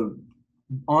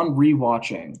on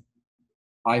rewatching,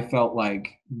 I felt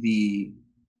like the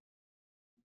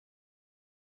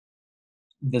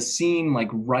scene, like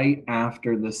right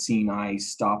after the scene I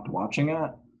stopped watching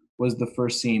at, was the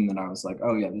first scene that I was like,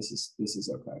 oh yeah, this is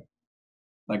okay.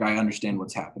 Like I understand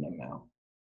what's happening now.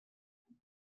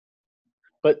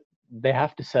 But they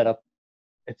have to set up.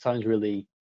 It sounds really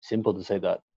simple to say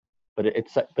that, but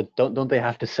don't they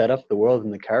have to set up the world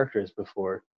and the characters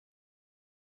before?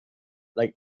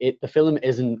 Like the film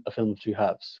isn't a film of two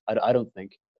halves. I don't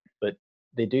think, but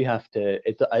they do have to.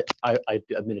 I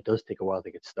admit it does take a while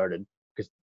to get started because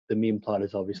the main plot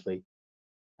is obviously,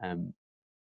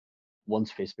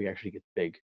 once Facebook actually gets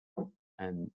big,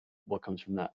 and what comes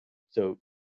from that. So,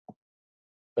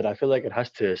 but I feel like it has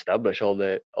to establish all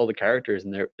the characters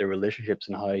and their relationships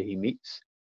and how he meets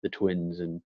the twins,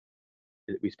 and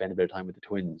we spend a bit of time with the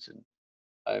twins.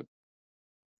 And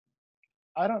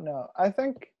I don't know. I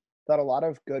think that a lot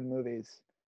of good movies,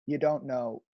 you don't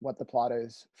know what the plot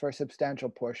is for a substantial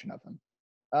portion of them.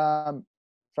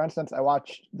 For instance, I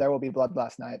watched There Will Be Blood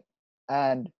last night,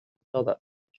 and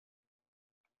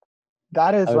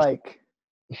that is like,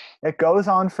 it goes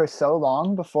on for so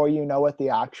long before you know what the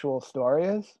actual story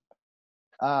is.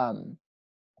 But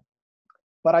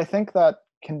I think that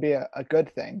can be a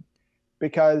good thing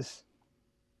because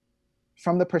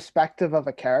from the perspective of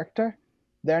a character,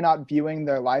 they're not viewing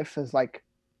their life as like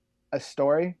a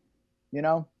story. you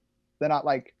know? They're not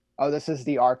like, oh, this is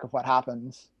the arc of what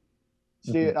happens.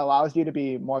 So it allows you to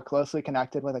be more closely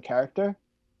connected with a character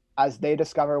as they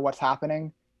discover what's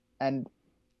happening and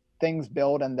things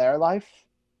build in their life.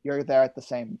 You're there at the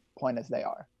same point as they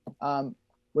are,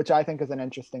 which I think is an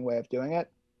interesting way of doing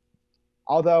it.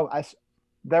 Although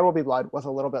There Will Be Blood was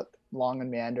a little bit long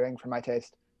and meandering for my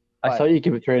taste. I saw you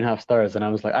give it 3.5 stars, and I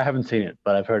was like, I haven't seen it,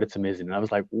 but I've heard it's amazing. And I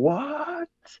was like, what?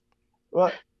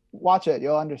 Well, watch it,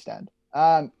 you'll understand.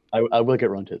 I will get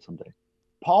around to it someday.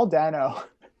 Paul Dano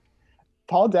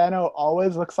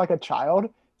always looks like a child,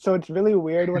 so it's really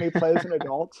weird when he plays an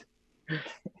adult.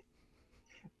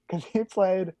 Because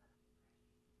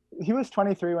he was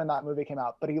 23 when that movie came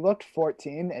out, but he looked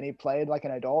 14 and he played like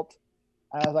an adult.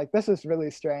 And I was like, this is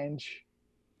really strange.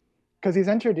 Because he's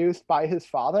introduced by his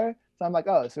father. So I'm like,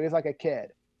 oh, so he's like a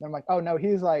kid. And I'm like, oh no,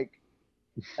 he's like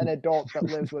an adult that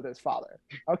lives with his father.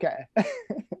 Okay.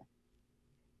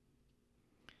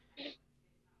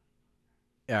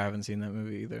 Yeah, I haven't seen that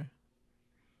movie either.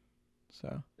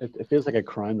 So it feels like a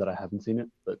crime that I haven't seen it,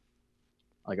 but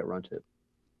I'll get around to it.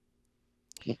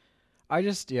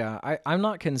 I'm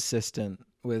not consistent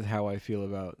with how I feel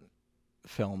about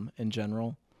film in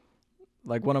general.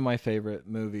 Like, one of my favorite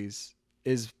movies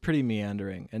is pretty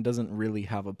meandering and doesn't really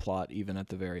have a plot even at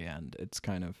the very end. It's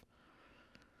kind of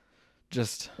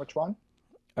just... Which one?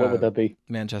 What would that be?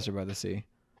 Manchester by the Sea.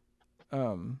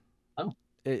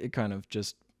 It kind of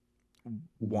just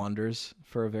wanders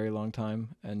for a very long time,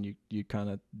 and you kind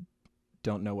of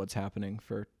don't know what's happening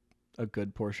for a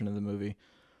good portion of the movie.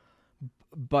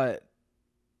 But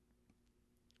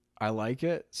I like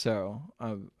it, so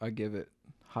I give it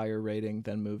higher rating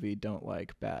than movie don't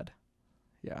like bad.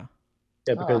 Yeah.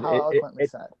 Yeah, because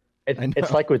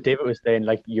it's like what David was saying,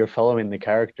 like, you're following the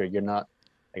character. You're not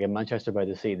like in Manchester by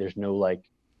the Sea. There's no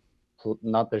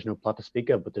there's no plot to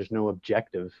speak of, but there's no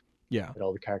objective. Yeah. That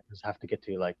all the characters have to get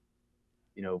to. Like,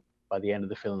 you know, by the end of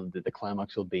the film, the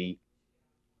climax will be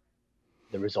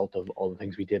the result of all the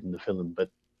things we did in the film.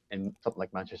 But in something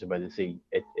like Manchester by the Sea,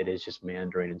 it is just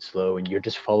meandering and slow, and you're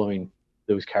just following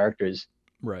those characters.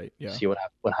 Right. Yeah. To see what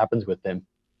happens with them.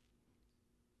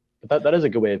 But that is a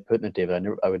good way of putting it, David.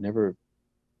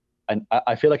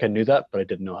 I feel like I knew that, but I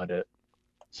didn't know how to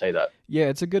say that. Yeah,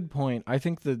 it's a good point. I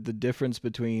think the difference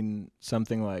between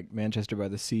something like Manchester by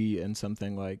the Sea and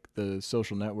something like The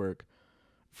Social Network,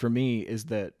 for me, is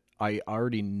that I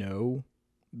already know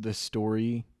the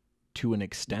story to an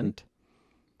extent.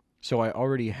 So I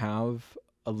already have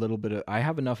I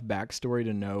have enough backstory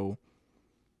to know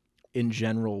in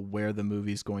general where the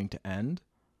movie's going to end.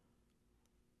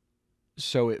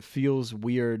 So it feels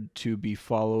weird to be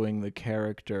following the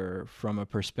character from a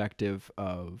perspective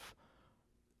of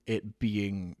it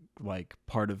being like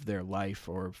part of their life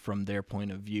or from their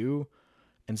point of view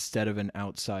instead of an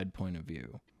outside point of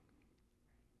view.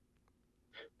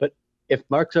 But if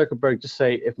Mark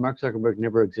Zuckerberg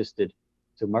never existed,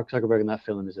 so Mark Zuckerberg in that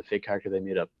film is a fake character they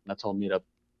made up, and that's all made up,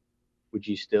 would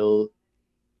you still...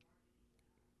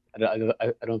 I don't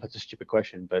know if that's a stupid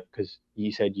question, but because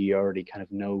you said you already kind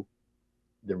of know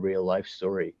the real life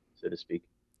story, so to speak.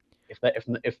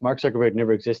 If Mark Zuckerberg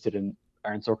never existed and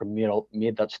Aaron Sorkin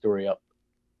made that story up,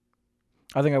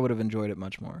 I think I would have enjoyed it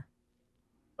much more.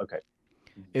 Okay.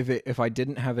 If I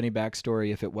didn't have any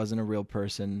backstory, if it wasn't a real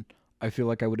person, I feel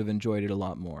like I would have enjoyed it a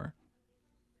lot more.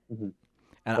 Mm-hmm.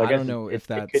 And I don't know if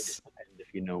that's... It could depend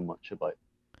if you know much about,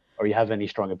 or you have any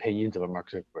strong opinions about Mark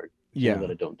Zuckerberg. Yeah.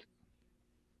 That I don't.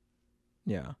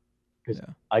 Yeah. Because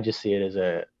I just see it as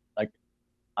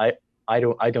I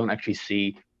don't actually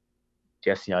see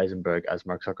Jesse Eisenberg as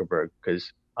Mark Zuckerberg,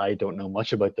 because I don't know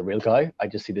much about the real guy. I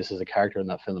just see this as a character in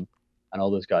that film, and all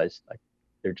those guys, like,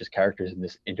 they're just characters in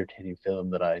this entertaining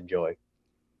film that I enjoy.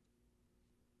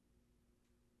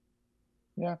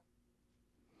 Yeah.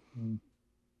 To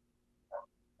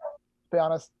be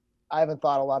honest, I haven't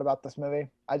thought a lot about this movie.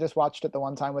 I just watched it the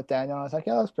one time with Daniel, and I was like,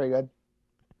 yeah, that's pretty good.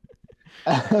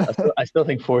 I still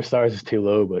think 4 stars is too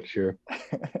low, but sure.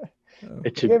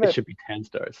 It should be 10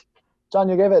 stars. John,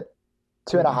 you gave it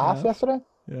 2.5 yesterday?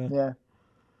 Yeah.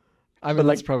 I mean,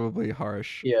 that's probably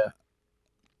harsh. Yeah.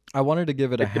 I wanted to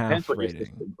give it a half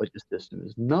rating. What your system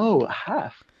is. No,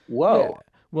 half. Whoa. Yeah.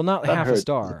 Well, not half a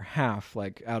star. Half,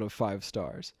 like, out of 5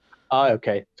 stars.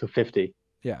 Okay. So 50.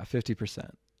 Yeah, 50%.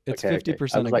 It's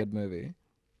 50% a good movie.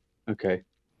 Okay.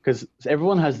 Because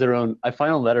everyone has their own... I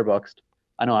find on Letterboxd,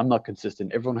 I know I'm not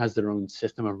consistent. Everyone has their own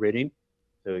system of rating.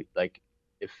 So, like,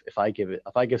 if I give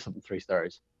something 3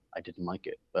 stars, I didn't like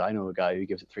it. But I know a guy who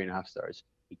gives it 3.5 stars.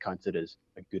 He counts it as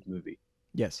a good movie.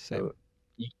 Yes, same. So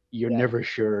you're never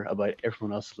sure about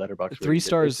everyone else's Letterboxd. 3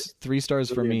 stars. 3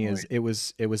 stars for me is it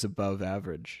was above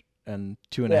average. and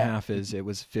 2.5 Yeah. is it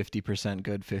was 50%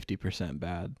 good, 50%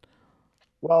 bad.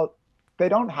 Well, they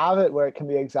don't have it where it can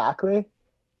be exactly,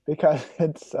 because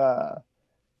it's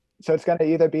so it's going to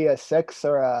either be a 6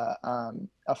 or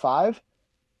a 5.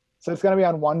 So it's going to be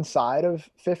on one side of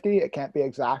 50. It can't be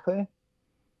exactly.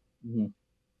 Hmm.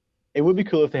 It would be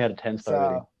cool if they had a 10-star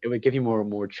rating. So It would give you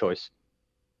more choice.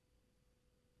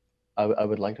 I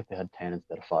would like if they had 10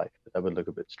 instead of 5, but that would look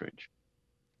a bit strange.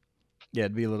 Yeah,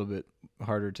 it'd be a little bit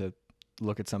harder to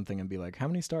look at something and be like, how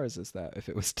many stars is that if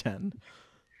it was 10?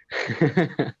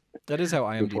 That is how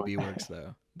Good point. IMDb works,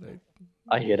 though.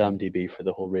 I hate IMDb for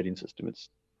the whole rating system. It's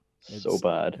so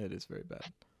bad. It is very bad.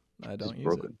 I It's don't use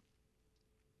broken.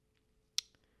 it.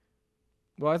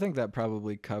 Well, I think that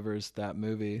probably covers that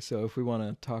movie. So if we want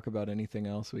to talk about anything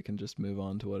else, we can just move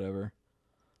on to whatever.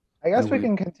 I guess No, we we-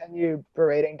 can continue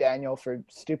berating Daniel for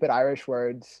stupid Irish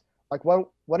words. Like what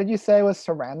did you say was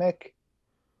ceramic?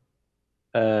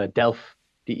 Delph,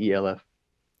 DELF.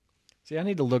 See, I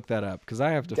need to look that up because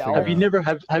I have to Delph. figure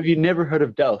Have you never heard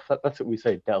of Delph? That's what we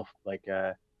say, Delph, like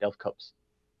Delph cups,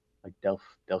 like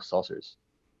Delph saucers.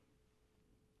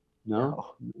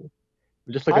 No,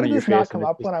 I'm just How looking did at your this not face. come And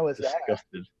up it's when just I was there?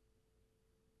 disgusted.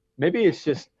 Maybe it's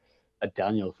just a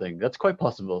Daniel thing. That's quite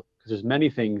possible because there's many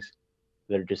things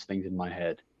that are just things in my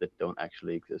head that don't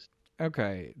actually exist.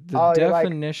 Okay, the Oh, you're like-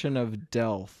 definition of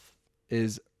Delph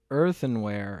is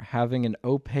earthenware having an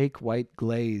opaque white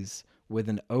glaze with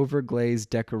an overglazed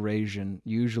decoration,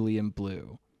 usually in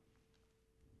blue.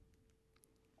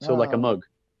 So like a Oh. mug.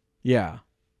 Yeah.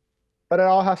 But it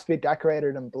all has to be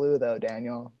decorated in blue though,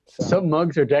 Daniel. So Some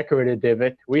mugs are decorated,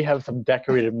 David. We have some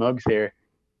decorated mugs here.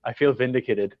 I feel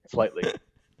vindicated slightly.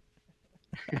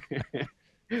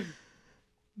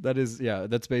 That is, yeah,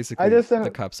 that's basically just the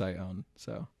don't- cups I own.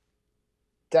 So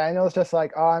Daniel's just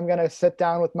like, oh, I'm gonna sit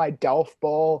down with my Delph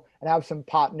bowl and have some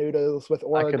pot noodles with I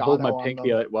oregano can hold my on pinky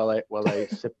them. out while I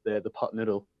sip the pot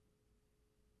noodle.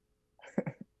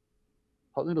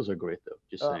 Pot noodles are great though.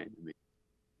 Just Oh. saying. I mean,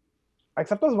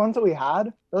 Except those ones that we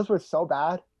had, those were so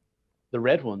bad. the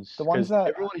red ones. The ones 'cause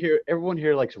that- everyone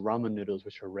here likes ramen noodles,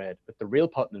 which are red, but the real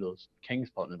pot noodles, King's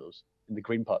pot noodles, in the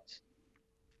green pots.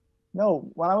 No,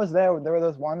 when I was there were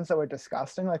those ones that were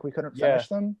disgusting, like we couldn't Yeah. finish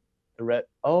them. The red.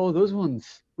 Oh, those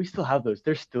ones. We still have those.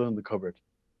 They're still in the cupboard.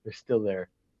 They're still there.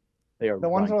 They are. The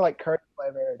ones rank. were like curry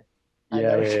flavored. and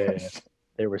Yeah, they were yeah, yeah, just-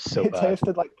 They were so it bad.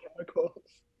 tasted like chemicals.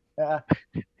 Yeah.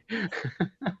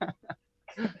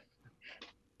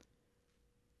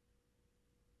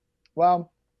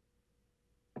 Well,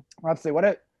 let's see. What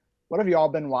have you all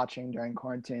been watching during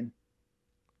quarantine?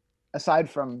 Aside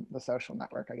from The Social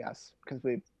Network, I guess, because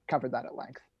we covered that at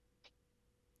length.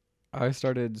 I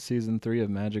started season 3 of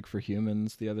Magic for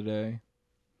Humans the other day.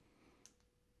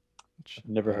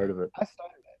 Never heard of it. I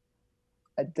started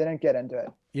it. I didn't get into it,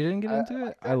 You didn't get I into it?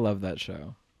 liked I it. love that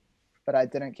show. but I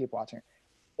didn't keep watching it.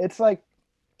 It's like,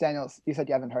 Daniel, you said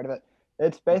you haven't heard of it.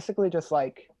 It's basically just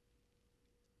like,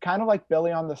 kind of like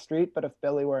Billy on the Street, but if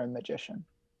Billy were a magician.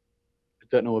 I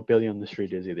don't know what Billy on the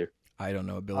Street is either. I don't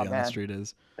know what Billy Oh, on man. the Street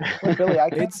is. With Billy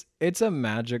Eichner? It's a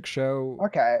magic show,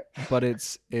 Okay. but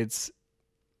it's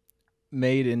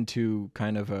made into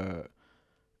kind of a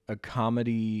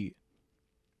comedy,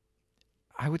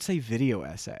 I would say video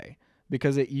essay,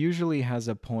 because it usually has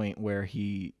a point where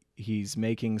he's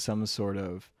making some sort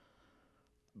of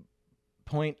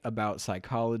point about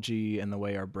psychology and the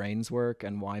way our brains work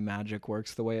and why magic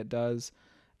works the way it does.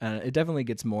 And it definitely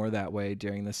gets more that way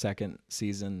during the second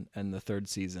season and the third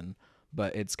season,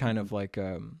 but it's kind of like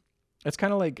a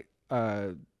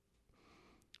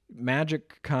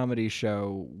magic comedy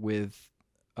show with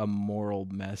a moral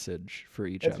message for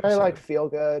each It's episode. very like feel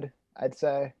good, I'd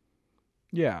say.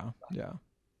 yeah.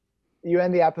 You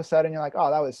end the episode and you're like, oh,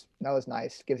 that was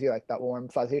nice. Gives you like that warm,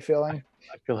 fuzzy feeling.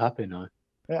 I feel happy now.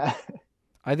 Yeah.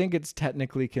 I think it's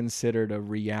technically considered a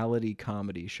reality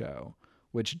comedy show,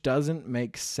 which doesn't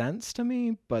make sense to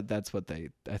me, but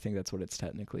I think that's what it's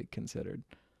technically considered.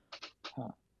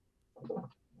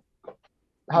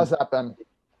 How's that been?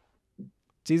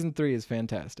 Season 3 is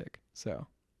fantastic, so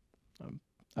I'm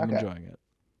Okay. enjoying it.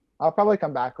 I'll probably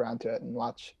come back around to it and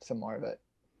watch some more of it.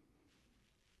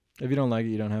 If you don't like it,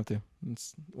 you don't have to.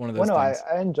 It's one of Well, those no, things.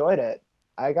 I enjoyed it.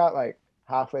 I got like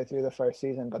halfway through the first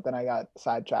season, but then I got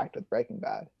sidetracked with Breaking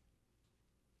Bad.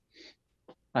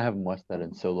 I haven't watched that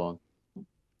in so long.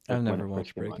 I've Like when never it first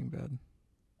watched came out. Breaking Bad.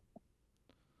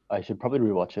 I should probably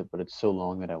rewatch it, but it's so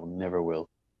long that I will never will,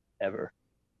 ever.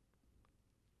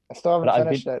 I still haven't But I've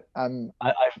finished it.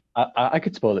 I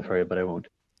could spoil it for you, but I won't.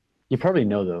 You probably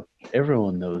know though.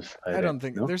 Everyone knows. I don't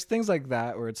think no? there's things like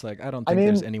that where it's like I don't I think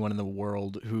there's mean- anyone in the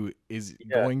world who is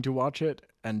Yeah. going to watch it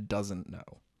and doesn't know.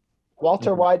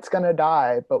 Walter Mhm. White's gonna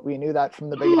die, but we knew that from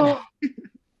the beginning.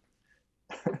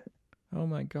 Oh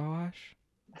my gosh.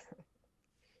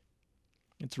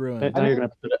 It's Now ruined. I you're mean, gonna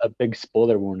have to put a big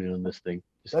spoiler warning on this thing.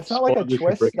 Just that's not like a spoilers for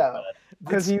twist Breaking though, Bad.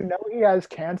 because It's- you know he has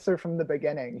cancer from the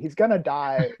beginning. He's gonna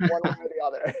die one way or the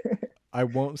other. I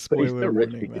won't But he's spoiler still rich,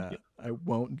 warning we could that. I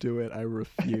won't do it. I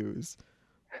refuse.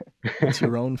 It's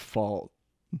your own fault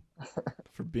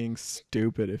for being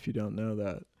stupid if you don't know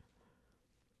that.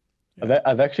 Yeah.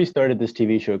 I've actually started this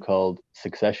TV show called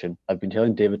Succession. I've been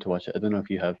telling David to watch it. I don't know if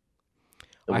you have.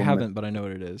 The I one haven't, but I know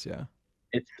what it is. Yeah.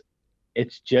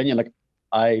 It's genuine.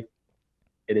 Like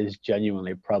it is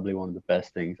genuinely probably one of the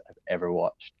best things I've ever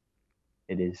watched.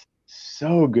 It is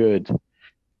so good.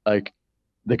 Like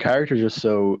the characters are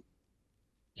so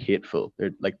hateful.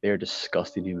 They're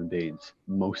disgusting human beings,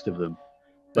 most of them.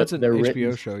 But That's an they're HBO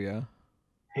written show. Yeah.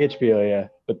 HBO, yeah.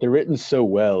 But they're written so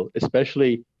well,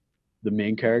 especially the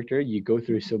main character. You go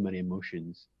through so many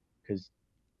emotions because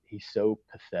he's so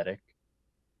pathetic,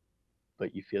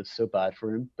 but you feel so bad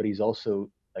for him. But he's also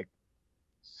like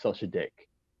such a dick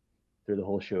through the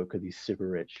whole show because he's super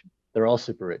rich. They're all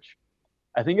super rich.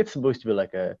 I think it's supposed to be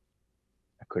like a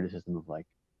criticism of like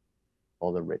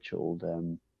all the rich old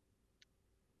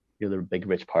the big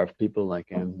rich powerful people. Like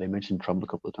they mentioned Trump a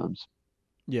couple of times.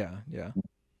 Yeah. Yeah.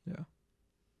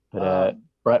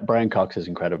 But Brian Cox is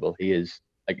incredible. He is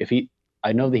like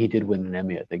I know that he did win an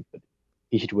Emmy, I think, but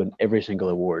he should win every single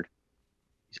award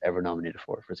he's ever nominated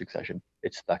for Succession.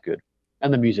 It's that good.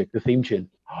 And the music, the theme tune,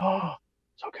 oh,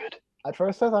 so good. At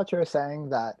first, I thought you were saying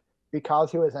that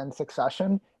because he was in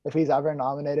Succession, if he's ever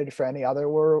nominated for any other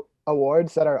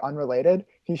awards that are unrelated,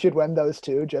 he should win those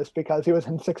too, just because he was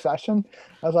in Succession.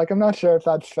 I was like, I'm not sure if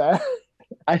that's fair.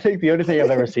 I think the only thing I've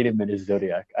ever seen him in is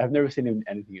Zodiac. I've never seen him in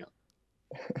anything else.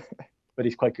 But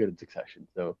he's quite good at Succession.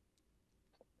 So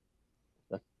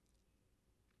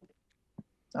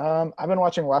I've been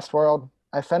watching Westworld.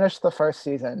 I finished the first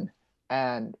season,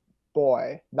 and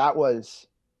boy, that was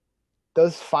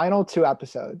those final two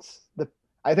episodes.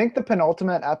 I think the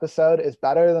penultimate episode is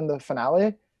better than the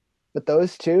finale, but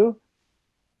those two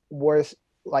were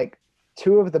like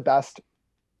two of the best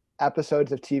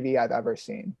episodes of TV I've ever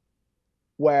seen.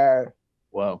 Where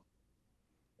wow.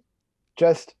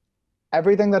 just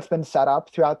everything that's been set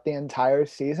up throughout the entire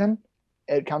season,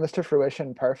 it comes to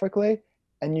fruition perfectly.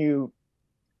 And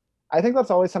I think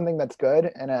that's always something that's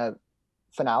good in a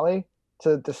finale,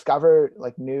 to discover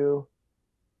like new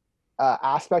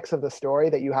aspects of the story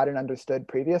that you hadn't understood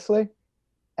previously.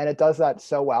 And it does that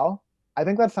so well. I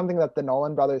think that's something that the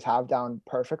Nolan brothers have down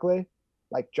perfectly.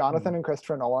 Like Jonathan and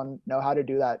Christopher Nolan know how to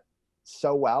do that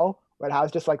so well, where it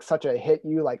has just like such a hit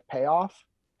you like payoff,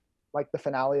 like the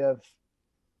finale of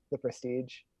The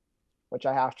Prestige, which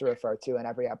I have to refer to in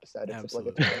every episode. It's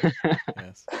Absolutely. obligatory.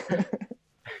 Yes.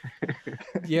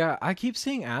 Yeah, I keep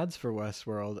seeing ads for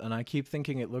Westworld, and I keep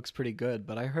thinking it looks pretty good,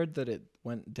 but I heard that it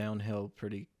went downhill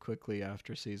pretty quickly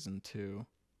after season 2.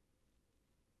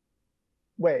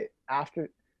 Wait, after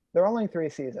there are only 3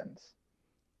 seasons.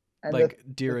 And Like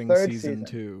during third season season.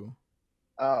 2.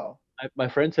 Oh, My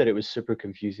friend said it was super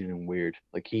confusing and weird.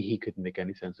 Like he couldn't make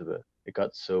any sense of it. It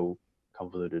got so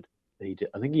convoluted that he did.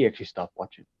 I think he actually stopped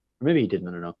watching, or maybe he didn't.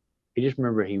 I don't know. He just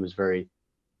remember he was very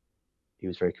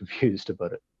confused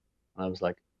about it. And I was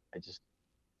like, I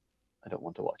don't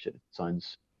want to watch it. It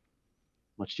sounds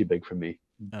much too big for me.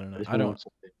 I don't know. just I wanna don't watch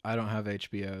something. I don't have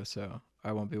HBO, so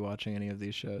I won't be watching any of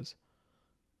these shows.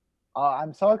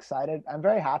 I'm so excited. I'm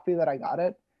very happy that I got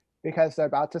it, because they're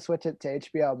about to switch it to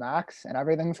HBO Max and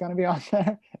everything's going to be on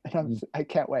there. And I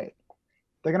can't wait.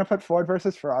 They're going to put Ford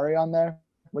versus Ferrari on there,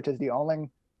 which is the only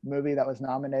movie that was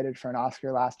nominated for an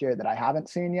Oscar last year that I haven't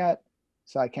seen yet.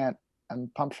 So I'm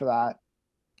pumped for that.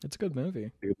 It's a good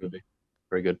movie. Very good movie.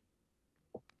 Very good.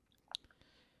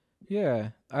 Yeah,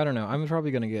 I don't know. I'm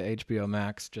probably going to get HBO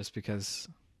Max just because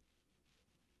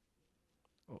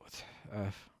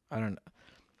I don't know.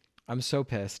 I'm so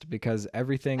pissed because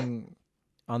everything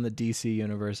on the DC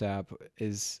Universe app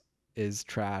is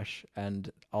trash,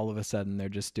 and all of a sudden they're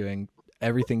just doing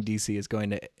everything DC is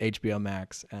going to HBO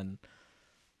Max, and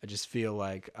I just feel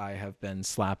like I have been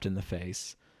slapped in the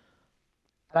face.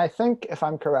 And I think, if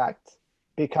I'm correct,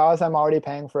 because I'm already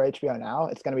paying for HBO now,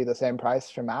 it's going to be the same price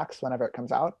for Max whenever it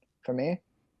comes out for me,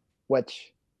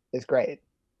 which is great.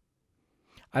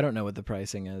 I don't know what the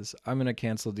pricing is. I'm going to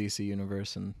cancel DC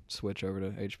Universe and switch over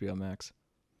to HBO Max.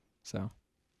 So,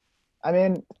 I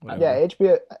mean, whatever. yeah,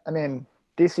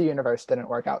 DC Universe didn't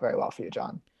work out very well for you,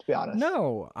 John, to be honest.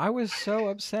 No, I was so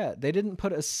upset. They didn't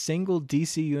put a single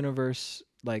DC Universe,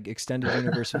 like extended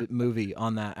universe movie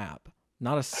on that app.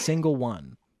 Not a single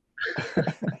one.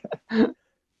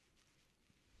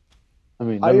 I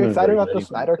mean, Are none you of them are excited very about good the anyway,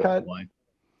 Snyder so Cut? why?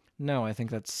 No, I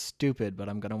think that's stupid, but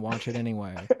I'm gonna watch it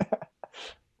anyway.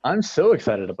 I'm so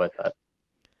excited about that.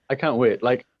 I can't wait.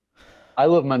 Like, I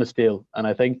love Man of Steel, and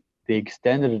I think the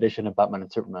extended edition of Batman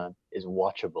and Superman is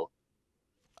watchable.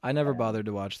 I never bothered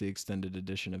to watch the extended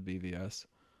edition of BVS.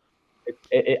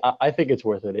 I think it's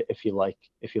worth it if you like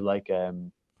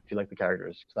the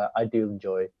characters. Because I do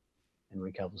enjoy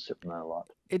Henry Cavill's Superman a lot.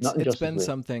 Not in It's Justice been League.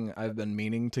 something I've been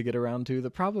meaning to get around to. The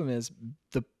problem is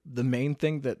the main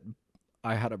thing that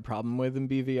I had a problem with in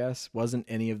BVS wasn't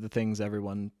any of the things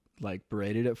everyone like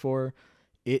berated it for.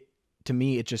 It to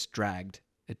me it just dragged.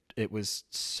 It was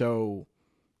so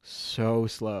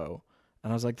slow.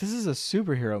 And I was like, this is a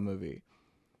superhero movie.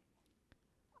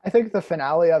 I think the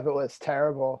finale of it was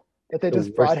terrible. That they The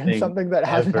just brought worst in thing something that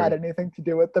hasn't ever. had anything to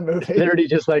do with the It's movie. literally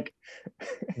just like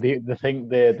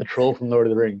the troll from Lord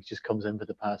of the Rings just comes in for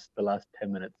the last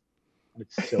 10 minutes, and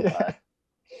it's so Yeah. bad.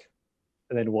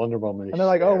 And then Wonder Woman is And they're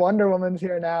like, there. "Oh, Wonder Woman's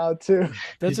here now too." She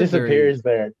That's a very disappears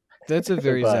there. that's a So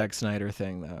very bad. Zack Snyder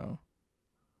thing though.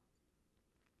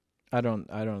 I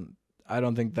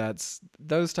don't think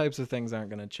those types of things aren't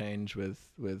going to change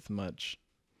with much.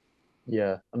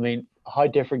 Yeah, I mean, how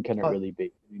different can it really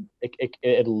be? I mean,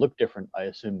 it'll look different, I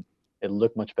assume. It'll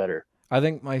look much better. I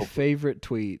think my Hopefully. favorite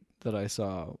tweet that I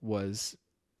saw was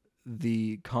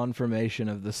the confirmation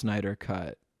of the Snyder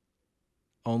Cut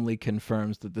only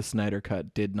confirms that the Snyder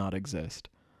Cut did not exist.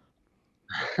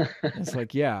 It's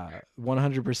like, yeah,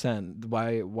 100%.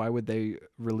 Why would they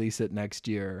release it next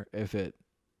year if it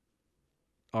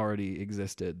already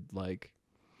existed? Like,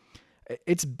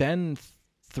 it's been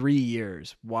 3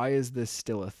 years. Why is this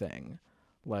still a thing?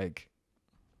 Like,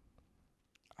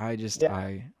 I just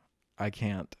Yeah. I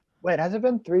can't. Wait, has it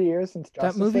been 3 years since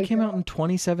Justice That movie League came out in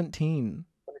 2017.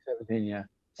 2017, yeah.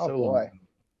 Oh, So long boy. ago.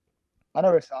 I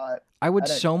never saw it. I would I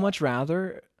didn't so know. much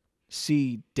rather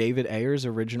see David Ayer's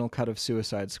original cut of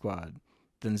Suicide Squad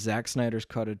than Zack Snyder's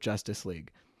cut of Justice League.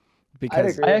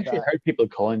 Because agree. I with actually that. heard people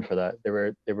calling for that. They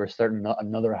were starting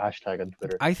another hashtag on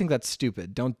Twitter. I think that's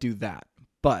stupid. Don't do that.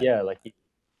 But Yeah, like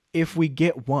if we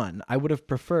get one, I would have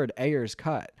preferred Ayer's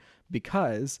cut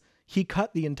because he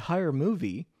cut the entire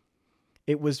movie.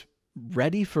 It was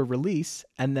ready for release,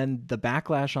 and then the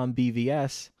backlash on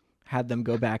BVS had them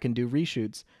go back and do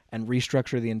reshoots and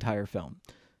restructure the entire film.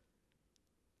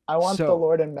 I want the So-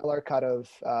 Lord and Miller cut of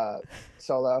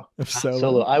Solo. Of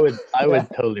Solo. I would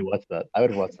totally watch that. I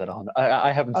would watch that on.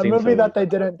 I haven't A seen movie Solo, that they but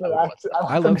didn't I would watch direct. that. I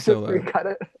want I them love to Solo.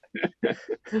 recut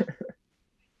it.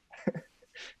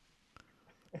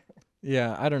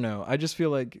 Yeah, I don't know. I just feel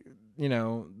like,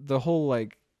 the whole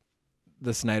like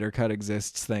the Snyder Cut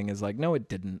exists thing is like, no, it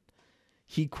didn't.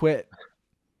 He quit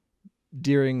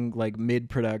during like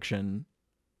mid-production.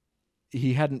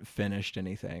 He hadn't finished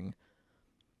anything.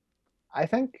 I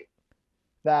think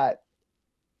that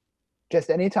just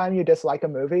anytime you dislike a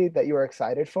movie that you were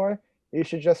excited for, you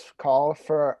should just call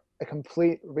for a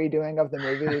complete redoing of the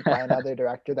movie by another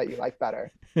director that you like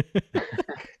better.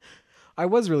 I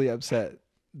was really upset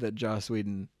that Joss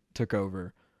Whedon took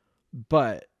over,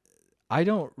 but I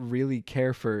don't really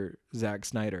care for Zack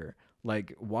Snyder.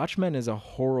 Like, Watchmen is a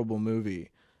horrible movie,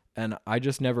 and I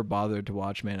just never bothered to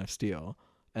watch Man of Steel,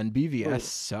 and BVS Ooh.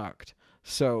 sucked.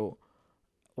 So,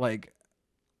 like,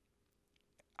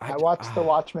 I watched the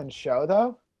Watchmen show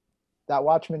though. That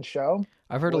Watchmen show.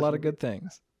 I've heard a was lot of good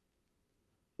things.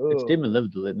 It's Ooh. Damon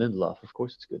Lindelof. Of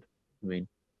course, it's good. I mean,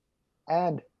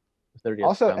 And it's already has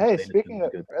also, Sam hey, saying it's speaking gonna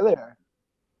of be good. earlier,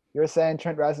 you were saying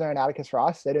Trent Reznor and Atticus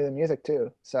Ross, they do the music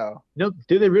too. So No,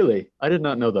 do they really? I did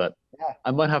not know that. Yeah.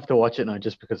 I might have to watch it now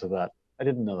just because of that. I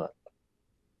didn't know that.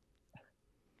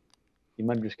 You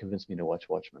might have just convinced me to watch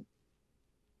Watchmen.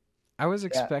 I was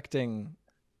expecting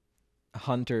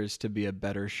Hunters to be a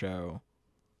better show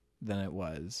than it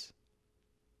was.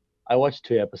 I watched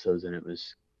 2 episodes and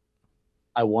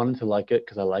I wanted to like it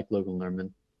because I like Logan Lerman,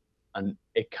 and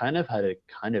it kind of had a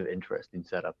kind of interesting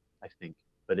setup, I think,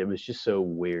 but it was just so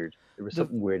weird. There was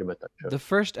something weird about that show. The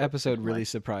first episode Nice. really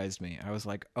surprised me. I was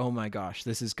like, oh my gosh,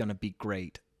 this is going to be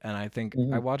great. And I think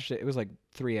Mhm. I watched it, it was like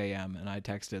 3 a.m. and I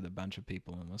texted a bunch of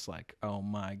people and was like, oh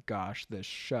my gosh, this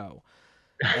show.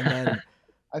 And then,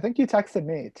 I think you texted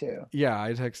me too. yeah,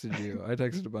 I texted you. I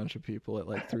texted a bunch of people at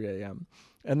like 3 a.m.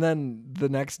 And then the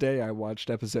next day I watched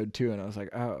episode 2 and I was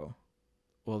like, oh,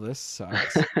 well, this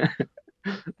sucks.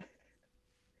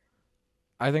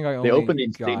 I think I only The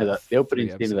opening scene got of three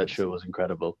that episodes. show was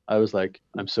incredible. I was like,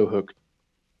 I'm so hooked.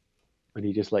 When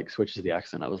he just like switches the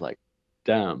accent, I was like,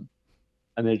 damn.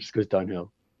 And then it just goes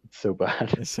downhill. It's so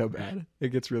bad. It's so bad. It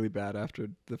gets really bad after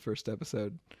the first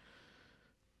episode.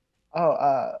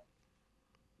 Oh,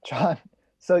 John.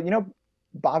 So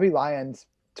Bobby Lyons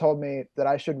told me that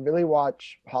I should really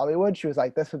watch Hollywood. She was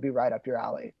like, "This would be right up your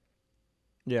alley."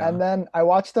 Yeah. And then I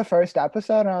watched the first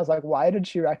episode, and I was like, "Why did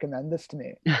she recommend this to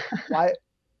me? Why?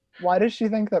 Why does she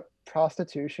think that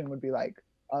prostitution would be like,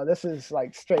 oh, this is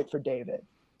like straight for David? I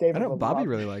David know would Bobby love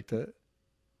really it." liked it.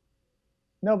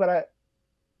 No, but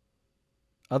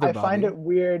Other I find Bobby it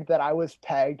weird that I was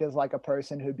pegged as like a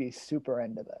person who'd be super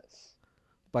into this.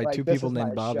 by Like, two this people is my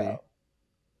named Bobby. show.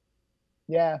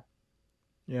 Yeah,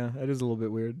 Yeah, it is a little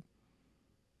bit weird.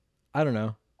 I don't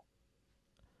know.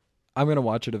 I'm gonna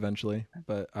watch it eventually,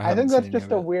 but I I haven't think seen that's any just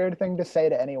of a it. weird thing to say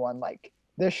to anyone. Like,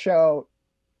 this show,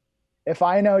 if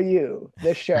I know you,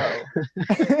 this show.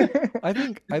 I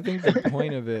think the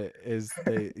point of it is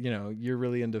you're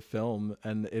really into film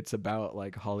and it's about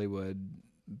like Hollywood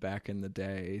back in the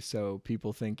day, so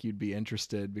people think you'd be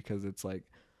interested because it's like,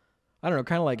 I don't know,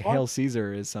 kind of like What? Hail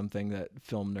Caesar is something that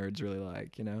film nerds really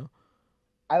like, you know?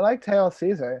 I liked Hail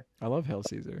Caesar. I love Hail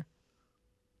Caesar.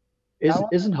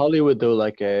 Isn't Hollywood though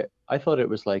like a? I thought it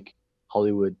was like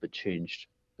Hollywood but changed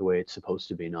the way it's supposed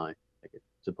to be now. Like it's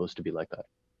supposed to be like that.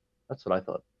 That's what I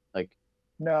thought. Like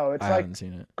No, it's I like haven't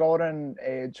seen it. golden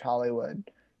age Hollywood,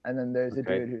 and then there's a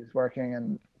Okay. dude who's working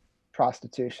in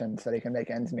prostitution so that he can make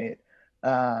ends meet.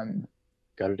 Um,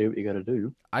 gotta do what you gotta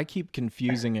do. I keep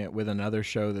confusing it with another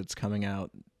show that's coming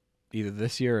out either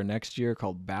this year or next year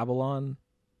called Babylon.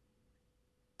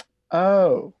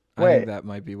 oh, I think wait, that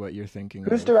might be what you're thinking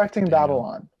who's of, directing Daniel.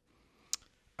 Babylon?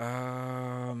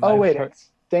 Um, Oh, I've wait, heard-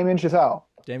 it's Damien Chazelle.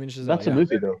 Damien Chazelle. That's yeah. a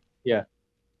movie though. Yeah,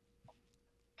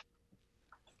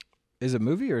 Is it a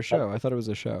movie or a show? I thought it was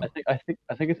a show.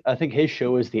 I think his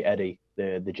show is the Eddie,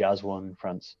 the jazz one in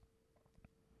France.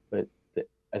 But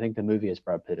I think the movie is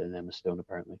Brad Pitt and Emma Stone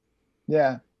apparently,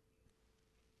 Yeah,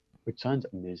 which sounds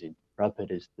amazing. Brad Pitt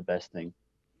is the best thing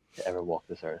to ever walk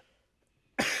this earth.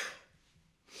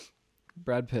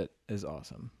 Brad Pitt is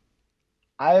awesome.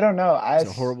 I don't know. He's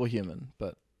a horrible human,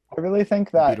 but I really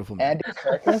think that beautiful man.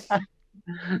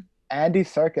 Andy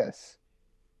Serkis.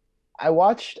 I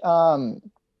watched The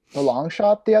Long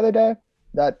Shot the other day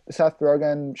that Seth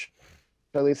Rogen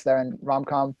released there in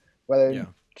rom-com where Yeah.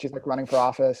 she's like running for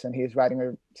office and he's writing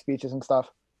her speeches and stuff.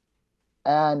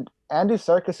 And Andy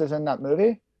Serkis is in that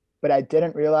movie, but I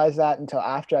didn't realize that until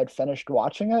after I'd finished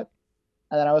watching it.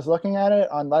 And then I was looking at it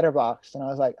on Letterboxd and I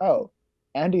was like, oh,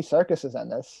 Andy Serkis is in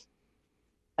this.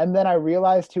 And then I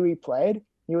realized who he played.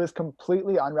 He was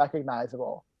completely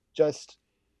unrecognizable, just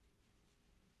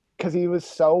because he was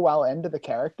so well into the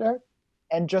character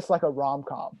and just like a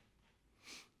rom-com.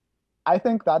 I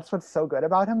think that's what's so good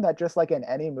about him, that just like in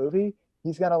any movie,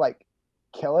 he's gonna like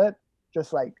kill it,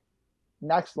 just like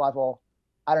next level.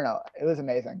 I don't know. It was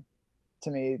amazing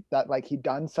to me that like he'd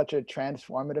done such a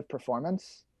transformative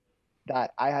performance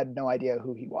that I had no idea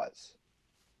who he was.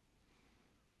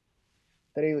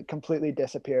 That he completely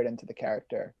disappeared into the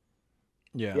character.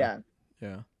 yeah.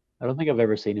 Yeah. I don't think I've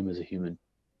ever seen him as a human.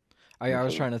 I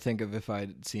was trying to think of if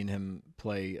I'd seen him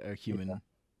play a human.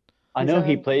 I He's know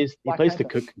he in plays Black the Panther.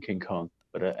 cook in King Kong,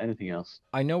 but anything else?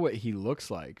 I know what he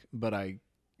looks like, but I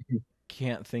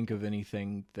can't think of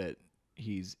anything that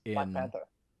he's in. Black Panther.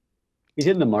 He's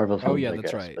in the Marvel films. Oh yeah, I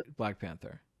that's guess, right. but Black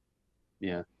Panther.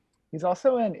 yeah, He's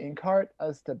also in Inkheart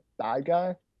as the bad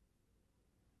guy,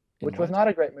 In which was what? not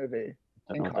a great movie.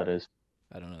 I don't know what that is.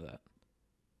 I don't know that.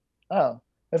 Oh,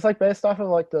 it's like based off of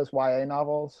like those YA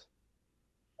novels.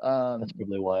 That's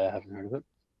probably why I haven't heard of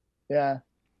Yeah,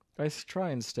 I try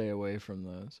and stay away from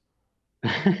those.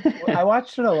 it. I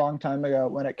watched it a long time ago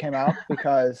when it came out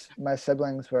because my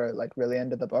siblings were like really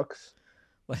into the books.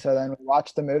 So then we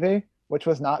watched the movie, which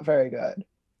was not very good,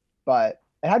 but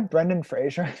it had Brendan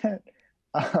Fraser in it.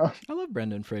 I love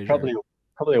Brendan Fraser.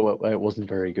 Probably why it wasn't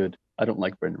very good. I don't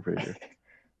like Brendan Fraser.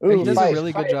 he Ooh, does fight, a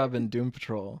really good fight. job in Doom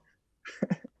Patrol.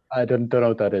 I don't know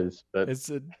what that is, but It's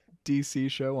a DC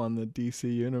show on the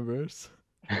DC universe.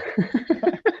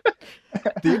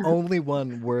 The only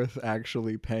one worth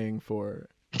actually paying for.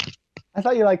 I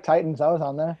thought you liked Titans. I was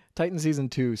on there. Titan season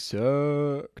 2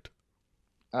 sucked.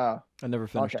 Oh, I never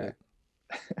finished Okay.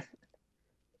 it.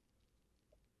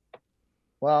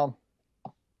 well,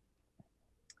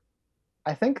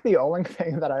 I think the only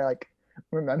thing that I like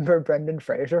remember Brendan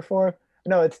Fraser for,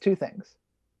 no, it's two things.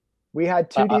 We had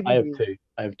two DVDs. I have two.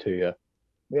 I have two. Yeah.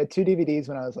 We had two DVDs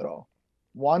when I was little.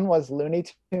 One was Looney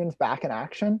Tunes Back in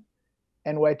Action,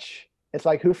 in which it's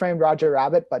like Who Framed Roger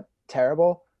Rabbit, but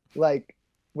terrible. Like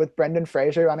with Brendan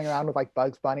Fraser running around with like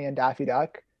Bugs Bunny and Daffy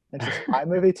Duck. It's a spy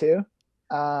movie too.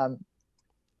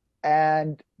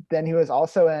 And then he was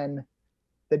also in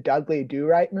the Dudley Do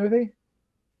Right movie.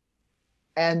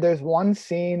 And there's one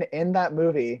scene in that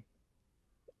movie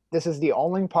this is the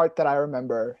only part that I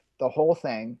remember, the whole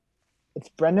thing. It's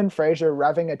Brendan Fraser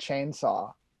revving a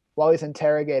chainsaw while he's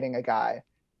interrogating a guy,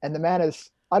 and the man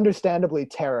is understandably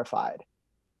terrified.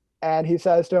 And he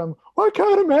says to him, "What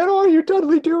kind of man are you,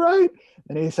 Dudley Do Right?"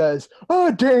 And he says,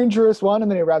 "Oh, dangerous one,"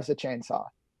 and then he revs a chainsaw.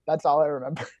 That's all I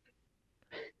remember.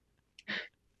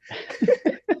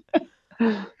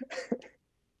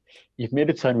 You've made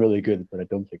it sound really good, but I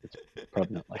don't think it's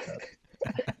probably not like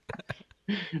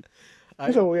that.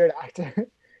 He's a weird actor.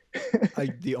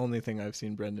 The only thing I've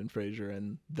seen Brendan Fraser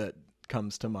in that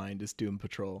comes to mind is Doom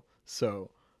Patrol.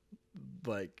 So,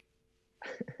 like,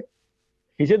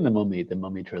 He's in the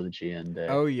Mummy trilogy, and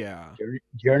oh yeah,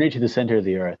 Journey to the Center of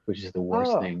the Earth, which is the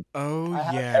worst Oh. thing oh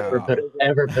I yeah.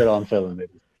 ever put on film. It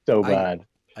was so bad.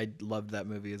 I loved that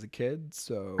movie as a kid,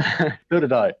 so So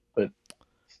did I, but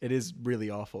it is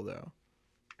really awful though.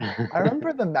 I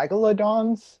remember the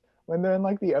megalodons when they're in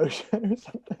like the ocean or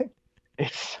something.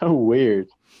 it's so weird.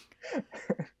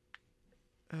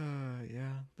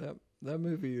 Yeah, that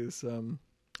movie is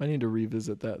I need to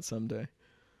revisit that someday.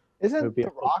 It Isn't would be The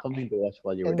Rock? something to watch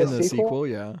while you were in In The the sequel? sequel,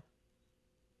 yeah.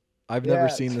 I've Yeah, never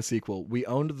seen it's- the sequel. We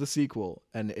owned the sequel,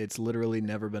 and it's literally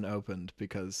never been opened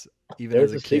because even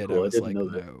There's as a a kid, sequel, I I was didn't like, know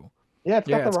that. no. Yeah, it's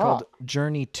Yeah, got it's The Rock. called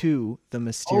Journey to the Oh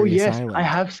Mysterious yes, Island. I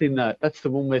have seen that. That's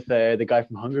the one with the guy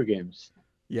from Hunger Games,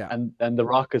 Yeah, and The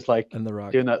Rock is like and The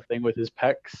Rock. doing that thing with his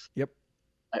pecs. Yep.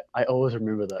 I always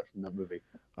remember that from that movie.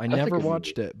 I That's a never good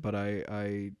watched it, but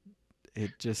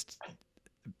it just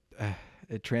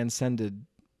it transcended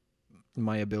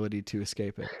my ability to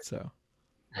escape it. So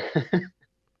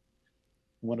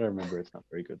What I remember, it's not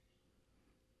very good.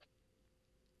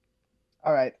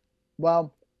 All right.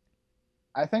 Well,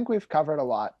 I think we've covered a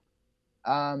lot.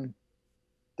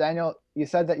 Daniel, you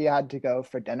said that you had to go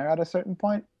for dinner at a certain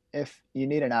point. If you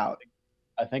need an out,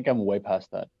 I think I'm way past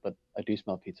that, but I do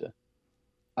smell pizza.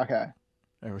 okay.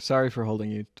 oh, sorry for holding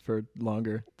you for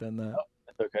longer than that.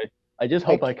 That's okay. I just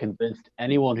hope Thank I convinced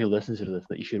anyone who listens to this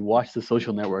that you should watch The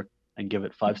Social Network and give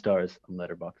it 5 stars on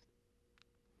Letterboxd.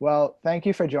 Well, thank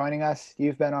you for joining us.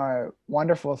 You've been our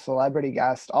wonderful celebrity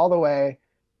guest all the way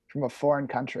from a foreign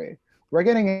country. We're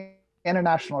getting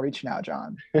international reach now,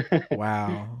 John.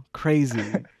 Wow,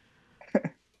 crazy.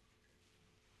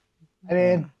 I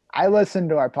mean, I listened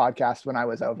to our podcast when I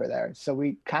was over there, so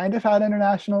we kind of had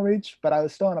international reach, but I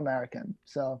was still an American,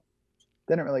 so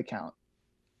didn't really count.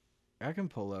 I can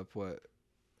pull up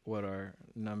what our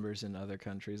numbers in other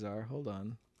countries are. Hold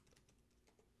on.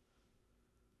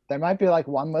 There might be like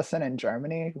one listen in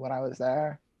Germany when I was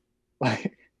there.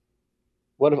 Like,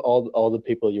 What if all the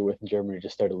people you're with in Germany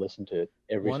just started listening to it?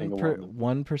 Every single one of them.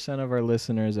 1% of our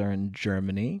listeners are in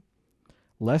Germany,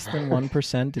 less than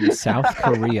 1% in South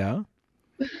Korea,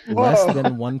 less Whoa.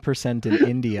 than 1% in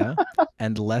India,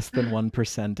 and less than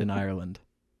 1% in Ireland.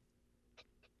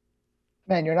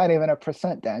 man, you're not even a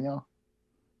percent, Daniel.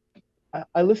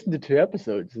 I listened to 2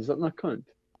 episodes. Does that not count?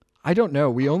 I don't know.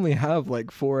 We only have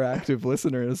like 4 active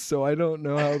listeners, so I don't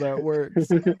know how that works.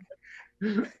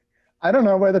 I don't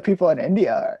know where the people in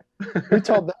India are. Who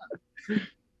told them?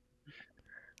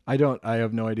 I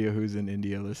have no idea who's in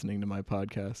India listening to my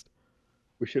podcast.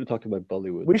 We should have talked about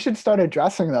Bollywood. We should start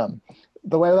addressing them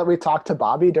the way that we talk to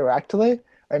Bobby directly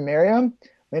or Miriam.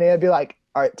 We need to be like,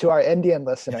 all right, to our Indian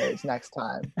listeners next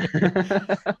time.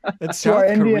 It's To our South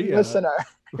Indian Korea. listener.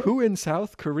 Who in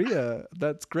South Korea?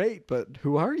 That's great, but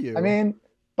who are you? I mean,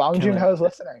 Bong Can I- Joon-ho's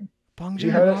listeing. Bong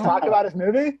You heard us Joon-ho? talk about his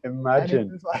movie? Imagine, And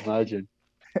it was like- imagine.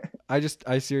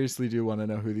 I seriously do want to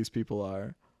know who these people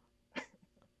are.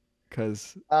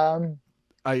 Because I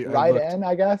Right looked. in,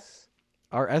 I guess.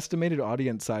 Our estimated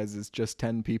audience size is just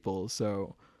 10 people,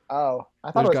 so Oh,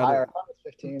 I thought There's it was gotta- higher. I thought it was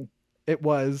 15. it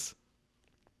was.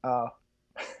 Oh.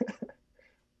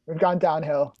 We've gone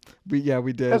downhill We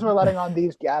did. because we're letting on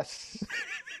these guests.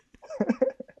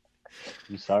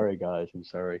 I'm sorry, guys. I'm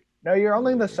sorry. No, you're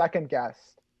only the second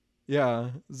guest. Yeah,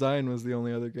 Zion was the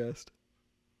only other guest.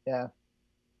 Yeah.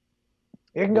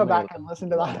 You can go Oh my back God. and listen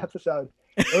to that episode.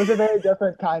 It was a very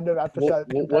different kind of episode.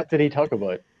 What did he talk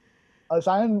about? Oh,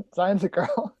 Zion's a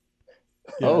girl.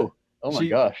 Yeah. Oh my She-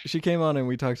 gosh. She came on and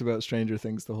we talked about Stranger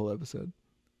Things the whole episode.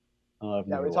 Oh, I've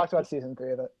Yeah, never we talked watched about it. season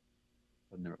 3 of it.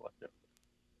 I've never watched it.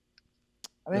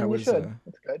 I mean, That we was, should.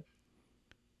 It's good.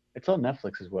 It's on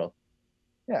Netflix as well.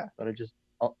 Yeah. But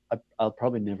I'll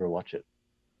probably never watch it.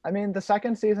 I mean, the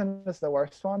second season is the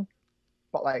worst one,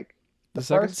 but like The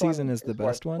second first one season is the worth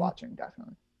best one. Watching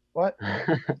definitely. What?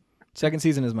 Second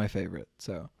season is my favorite.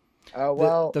 So Oh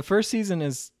well, the first season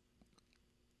is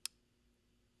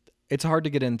it's hard to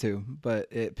get into, but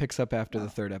it picks up after the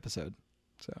third episode.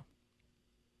 So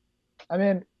I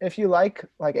mean, if you like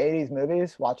 80s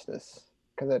movies, watch this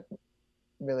because it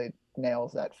really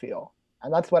nails that feel,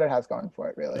 and that's what it has going for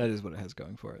it, really. That is what it has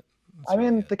going for it. That's I mean,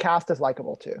 really it. the cast is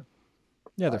likable too.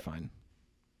 Yeah, they're fine.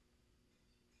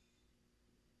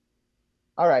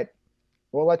 All right,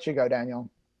 we'll let you go, Daniel.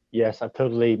 Yes, I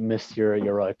totally missed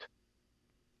your out.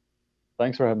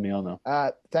 Thanks for having me on, though.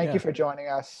 Thank Yeah. you for joining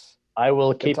us. I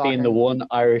will keep being the talking. one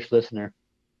Irish listener.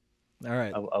 All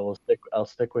right. I will stick. I'll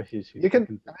stick with you. You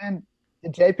can, man.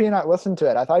 Did JP not listen to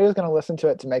it? I thought he was going to listen to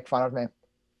it to make fun of me.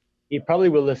 He probably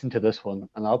will listen to this one,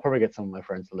 and I'll probably get some of my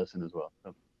friends to listen as well.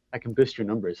 So I can boost your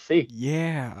numbers. See,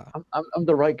 Yeah. I'm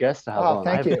the right guest to have Oh, on.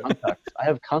 thank you. Contacts. I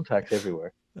have contacts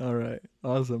everywhere. All right.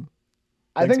 Awesome.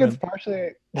 I think Thanks, it's partially.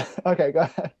 Okay, go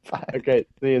ahead. Bye. Okay,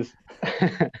 please.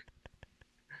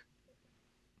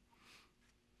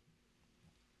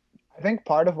 I think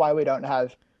part of why we don't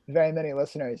have very many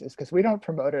listeners is because we don't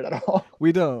promote it at all.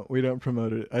 We don't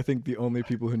promote it. I think the only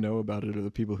people who know about it are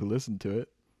the people who listen to it.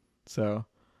 So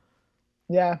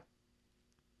Yeah.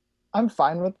 I'm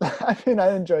fine with that. I mean,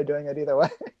 I enjoy doing it either way.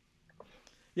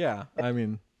 yeah, I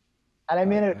mean, And I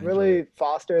mean, I it enjoy really it.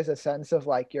 fosters a sense of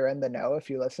like you're in the know if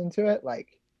you listen to it.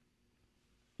 Like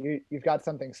you've got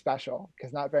something special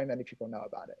because not very many people know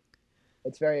about it.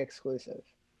 It's very exclusive.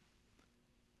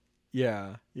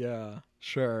 yeah,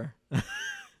 sure.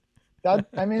 That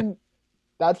I mean,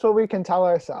 that's what we can tell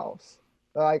ourselves.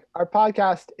 Like our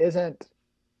podcast isn't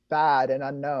bad and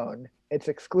unknown. It's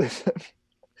exclusive.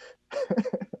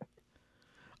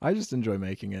 I just enjoy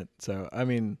making it. So, I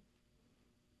mean,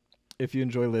 if you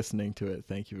enjoy listening to it,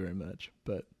 thank you very much.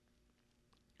 But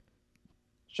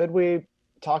Should we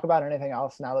talk about anything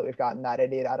else now that we've gotten that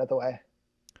idiot out of the way?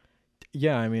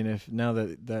 yeah, I mean, if now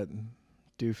that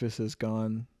doofus is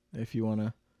gone, if you want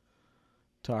to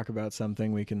talk about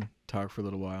something, we can talk for a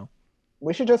little while.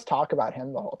 We should just talk about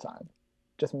him the whole time.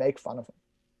 Just make fun of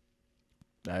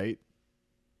Right?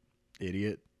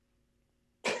 Idiot.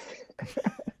 him.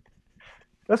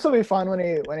 This will be fun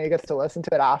when he gets to listen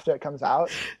to it after it comes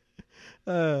out.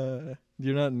 You're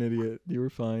not an idiot. You were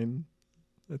fine.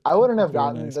 I wouldn't have Very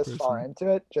gotten nice this far person. into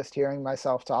it just hearing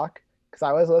myself talk because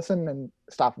I was listening and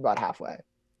stopped about halfway.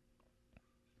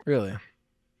 Really?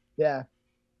 Yeah.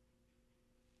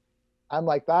 I'm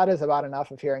like, that is about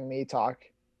enough of hearing me talk.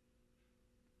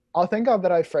 I'll think of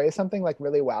that I phrased something like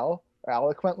really well or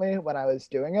eloquently when I was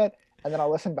doing it, and then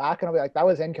I'll listen back and I'll be like, that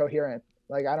was incoherent.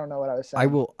 Like I don't know what I was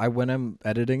saying. I when I'm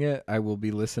editing it, I will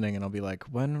be listening and I'll be like,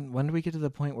 when do we get to the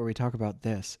point where we talk about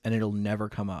this? And it'll never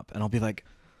come up. And I'll be like,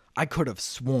 I could have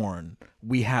sworn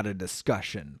we had a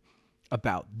discussion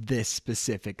about this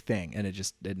specific thing, and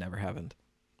it never happened.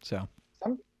 So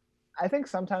I think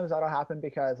sometimes that'll happen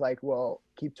because like we'll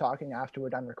keep talking after we're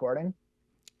done recording.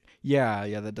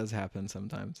 yeah, that does happen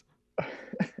sometimes.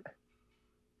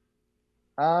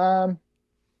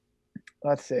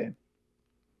 Let's see.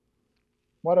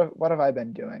 What have I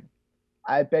been doing?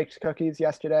 I baked cookies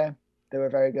yesterday. They were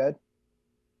very good.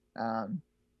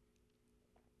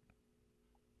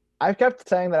 I've kept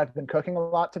saying that I've been cooking a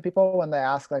lot to people when they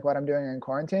ask like what I'm doing in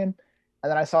quarantine. And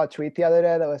then I saw a tweet the other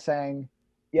day that was saying,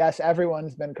 yes,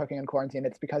 everyone's been cooking in quarantine.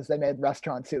 It's because they made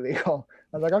restaurants illegal.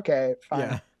 I was like, okay, fine.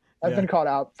 Yeah. I've been called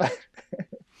out.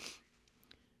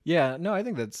 Yeah, no, I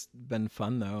think that's been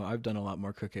fun though. I've done a lot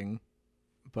more cooking,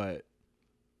 but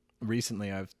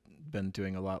recently I've been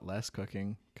doing a lot less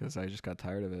cooking because I just got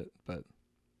tired of it. But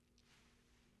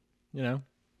you know,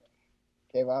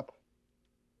 Gave up.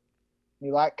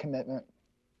 You lack commitment.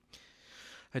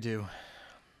 I do.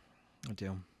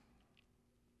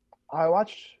 I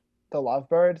watched The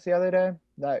Lovebirds the other day,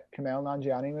 that Kumail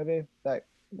Nanjiani movie that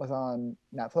was on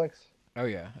Netflix. Oh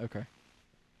yeah, okay.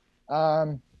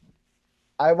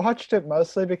 I watched it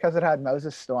mostly because it had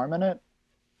Moses Storm in it.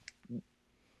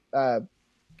 I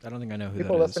don't think I know who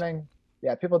People that is. listening,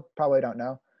 yeah, people probably don't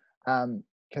know,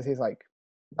 because he's like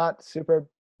not super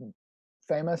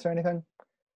famous or anything,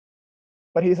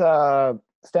 but he's a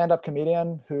stand-up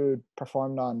comedian who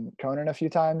performed on Conan a few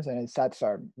times, and his sets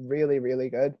are really, really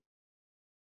good.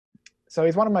 So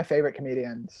he's one of my favorite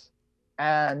comedians,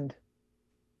 and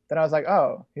then I was like,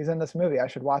 oh, he's in this movie, I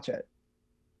should watch it.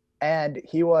 And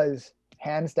he was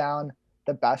hands down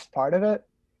the best part of it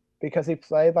because he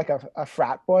played like a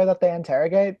frat boy that they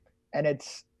interrogate, and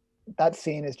that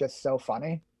scene is just so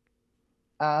funny.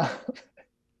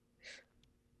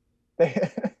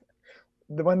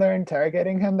 When they're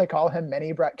interrogating him, they call him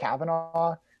Mini Brett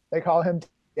Kavanaugh. They call him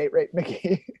Date Rape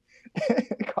Mickey.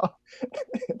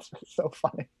 It's so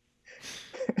funny.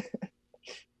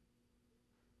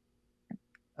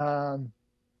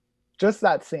 Just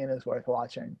that scene is worth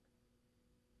watching.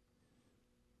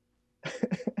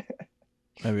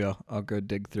 Maybe I'll go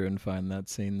dig through and find that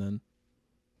scene then.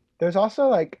 There's also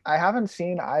like I haven't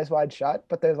seen Eyes Wide Shut,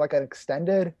 but there's like an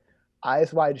extended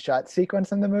Eyes Wide Shut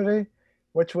sequence in the movie,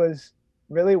 which was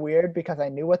really weird because I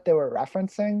knew what they were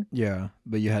referencing Yeah,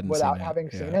 but you hadn't seen without it.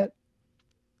 having seen Yeah. it.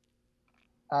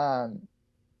 Um,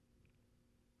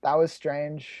 that was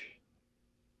strange.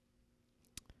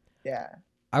 Yeah.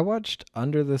 I watched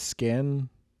Under the Skin.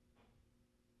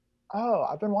 Oh,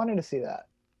 I've been wanting to see that.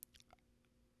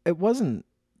 It wasn't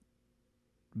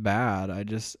bad. I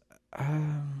just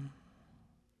um,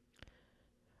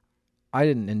 I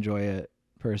didn't enjoy it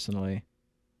personally,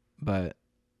 but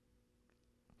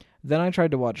then I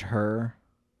tried to watch Her.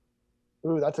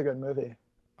 Ooh, that's a good movie.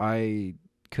 I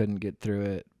couldn't get through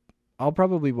it. I'll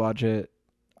probably watch it.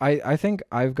 I think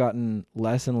I've gotten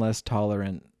less and less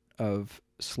tolerant of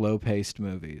slow-paced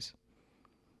movies.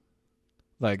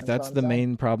 Like That's what that's I'm the saying.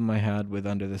 main problem I had with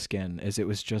Under the Skin is it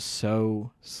was just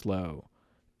so slow.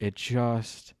 It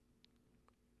just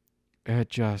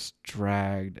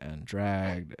dragged and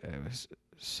dragged. It was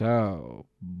so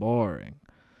boring.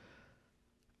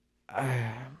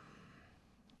 I,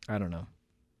 I don't know.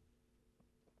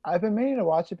 I've been meaning to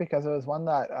watch it because it was one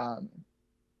that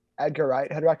Edgar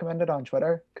Wright had recommended on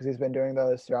Twitter because he's been doing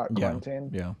those throughout Yeah. quarantine.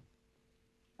 Yeah.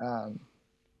 Um,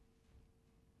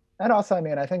 and also, I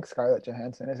mean, I think Scarlett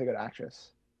Johansson is a good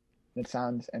actress. It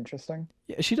sounds interesting.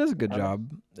 Yeah, she does a good Honest. job.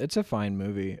 It's a fine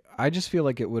movie. I just feel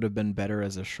like it would have been better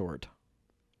as a short.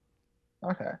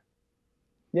 Okay.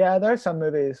 Yeah, there are some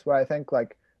movies where I think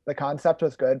like the concept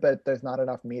was good, but there's not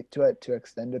enough meat to it to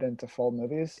extend it into full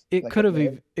movies. It like could have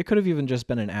did. it could have even just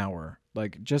been an hour.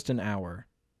 Like just an hour.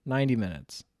 90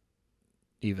 minutes.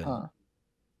 Even. Huh.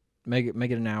 Make it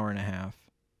an hour and a half.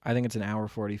 I think it's an hour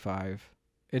 45.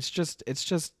 It's just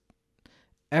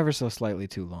ever so slightly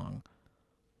too long.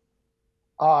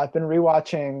 Oh, I've been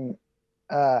rewatching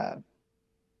uh,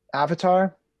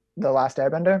 Avatar, The Last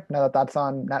Airbender, now that that's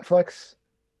on Netflix.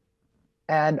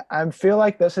 And I feel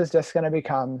like this is just going to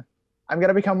become, I'm going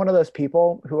to become one of those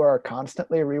people who are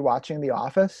constantly rewatching The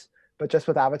Office, but just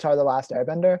with Avatar, The Last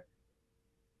Airbender,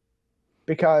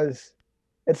 because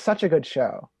it's such a good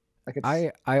show. Like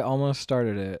it's, I almost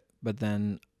started it, but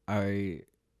then I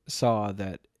saw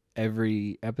that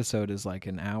every episode is like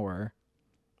an hour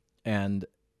and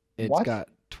it's what? got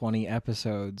 20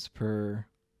 episodes per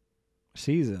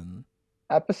season.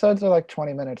 Episodes are like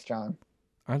 20 minutes, John.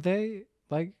 Aren't they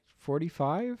like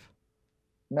 45?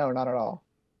 No, not at all.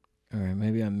 All right,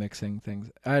 maybe I'm mixing things.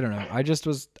 I don't know.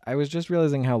 I was just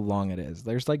realizing how long it is.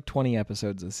 There's like 20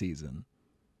 episodes a season.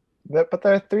 But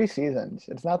there are 3 seasons.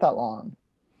 It's not that long.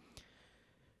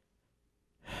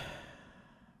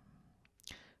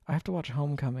 I have to watch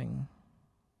Homecoming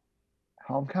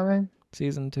Homecoming?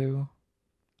 season 2.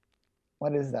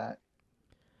 What is that?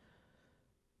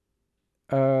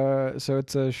 So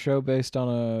it's a show based on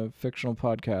a fictional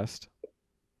podcast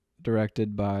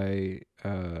directed by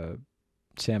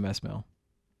Sam Esmail.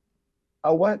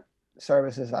 Oh, what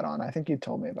service is that on? I think you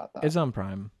told me about that. It's on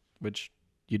Prime, which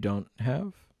you don't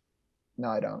have. No,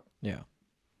 I don't. Yeah.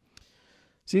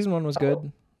 Season 1 was Oh.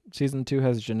 good. Season 2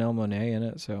 has Janelle Monáe in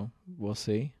it, so we'll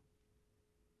see.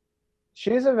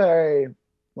 She's a very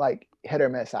like hit or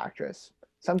miss actress.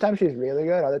 Sometimes she's really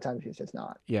good, other times she's just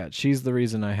not. Yeah, she's the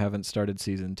reason I haven't started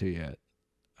season 2 yet.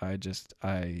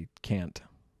 I can't.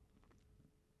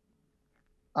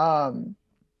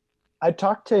 I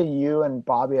talked to you and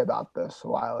Bobby about this a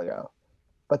while ago,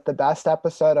 but the best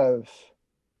episode of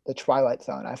The Twilight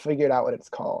Zone, I figured out what it's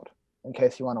called in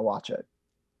case you want to watch it.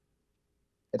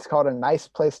 It's called A Nice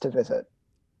Place to Visit.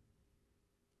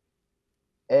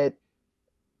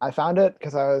 I found it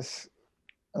because I was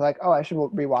like, oh, I should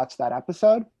rewatch that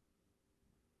episode.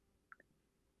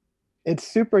 It's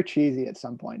super cheesy at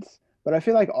some points, but I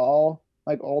feel like all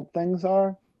like old things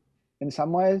are in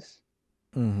some ways.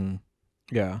 Mm-hmm.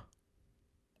 Yeah.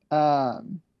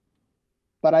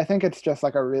 But I think it's just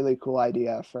like a really cool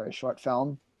idea for a short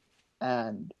film.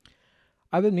 And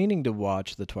I've been meaning to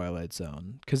watch The Twilight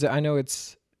Zone because I know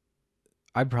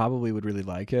I probably would really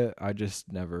like it. I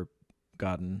just never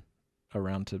gotten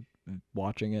around to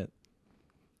watching it.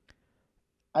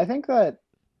 I think that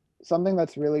something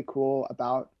that's really cool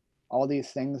about all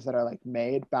these things that are like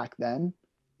made back then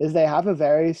is they have a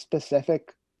very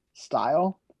specific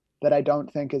style that I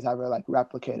don't think is ever like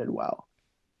replicated well.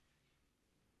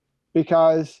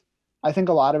 Because I think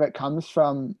a lot of it comes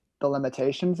from the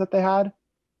limitations that they had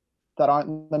that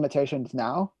aren't limitations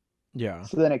now. Yeah.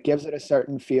 So then it gives it a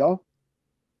certain feel.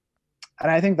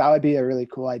 And I think that would be a really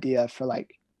cool idea for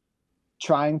like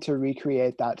trying to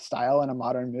recreate that style in a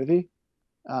modern movie,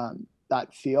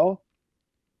 that feel.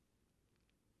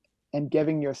 and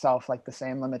giving yourself like the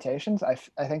same limitations, I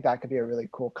think that could be a really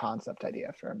cool concept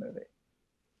idea for a movie.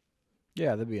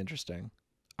 Yeah, that'd be interesting.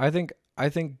 I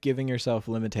think giving yourself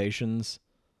limitations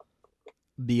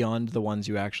beyond the ones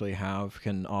you actually have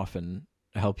can often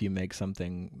help you make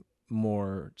something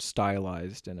more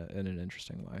stylized in an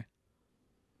interesting way.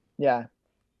 Yeah.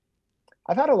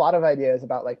 I've had a lot of ideas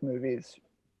about like movies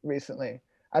recently.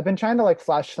 I've been trying to like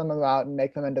flesh them out and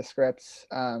make them into scripts.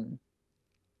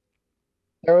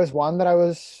 There was one that I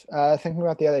was thinking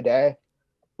about the other day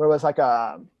where it was like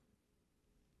a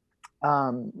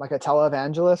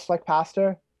televangelist like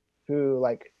pastor who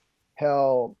like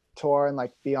he'll tour and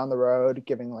like be on the road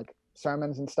giving like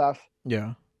sermons and stuff,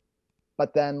 Yeah,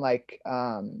 but then like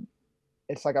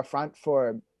it's like a front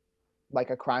for like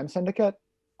a crime syndicate.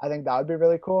 I think that would be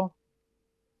really cool,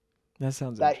 that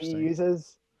sounds that he interesting.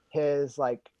 uses his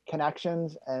like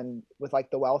connections and with like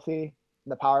the wealthy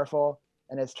and the powerful,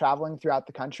 and is traveling throughout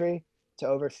the country to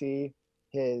oversee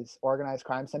his organized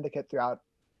crime syndicate throughout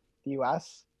the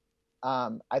US.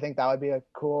 I think that would be a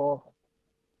cool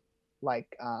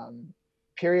like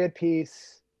period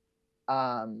piece,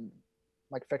 um,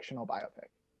 like fictional biopic.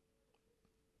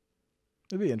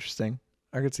 It'd be interesting.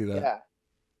 I could see that. Yeah.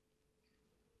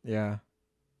 Yeah.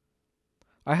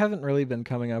 I haven't really been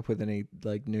coming up with any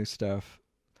like new stuff.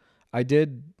 I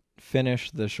did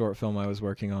finish the short film I was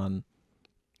working on.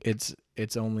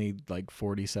 It's only like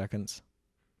 40 seconds.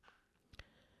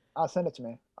 I'll send it to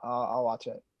me. I'll watch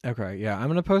it. Okay, yeah, I'm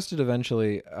gonna post it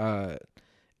eventually.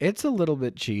 It's a little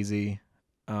bit cheesy,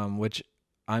 which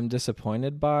I'm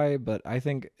disappointed by, but I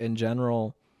think in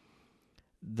general,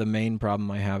 the main problem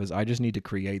I have is I just need to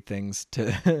create things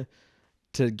to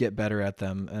to get better at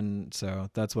them, and so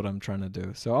that's what I'm trying to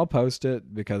do. So I'll post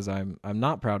it because I'm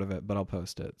not proud of it, but I'll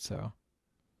post it. So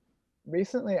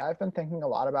Recently, I've been thinking a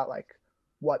lot about like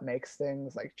what makes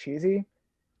things like cheesy,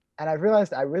 and I've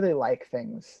realized I really like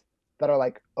things that are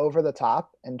like over the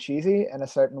top and cheesy in a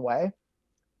certain way.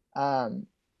 Um,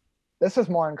 this is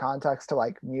more in context to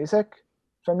like music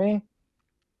for me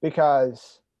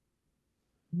because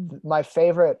my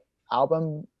favorite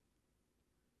album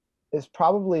is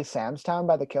probably Sam's Town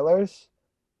by the Killers,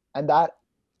 and that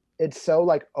it's so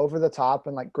like over the top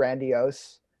and like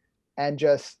grandiose and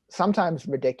just sometimes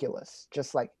ridiculous.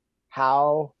 Just like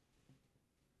how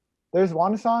there's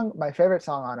one song, my favorite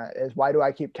song on it is Why Do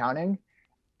I Keep Counting?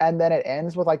 And then it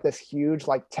ends with like this huge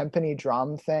like timpani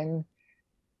drum thing.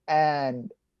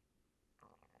 And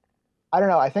I don't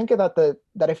know, I think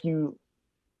that if you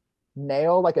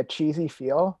nail like a cheesy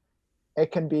feel,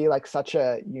 it can be like such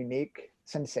a unique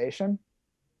sensation.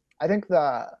 I think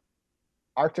the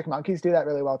Arctic Monkeys do that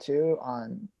really well too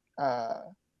on uh,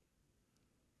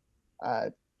 uh,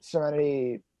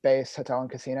 Serenity Base Hotel and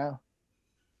Casino.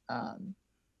 Um,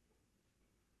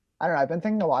 I don't know. I've been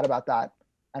thinking a lot about that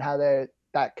and how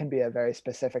that can be a very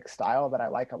specific style that I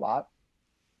like a lot.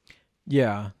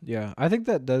 yeah, yeah, I think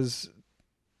that does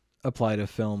apply to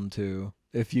film too.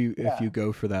 If you Yeah,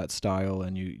 go for that style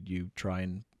and you try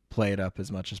and play it up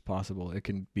as much as possible, it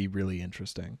can be really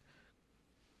interesting.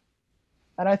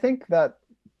 and I think that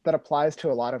applies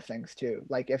to a lot of things too.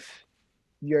 Like if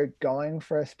you're going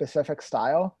for a specific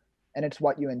style and it's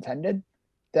what you intended,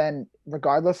 then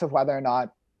regardless of whether or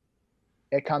not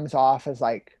it comes off as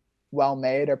like well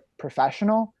made or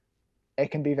professional,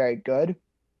 it can be very good.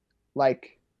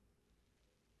 Like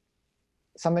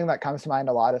something that comes to mind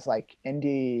a lot is like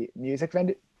indie music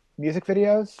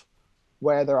videos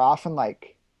where they're often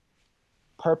like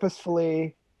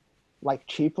purposefully like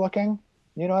cheap looking.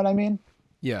 You know what I mean?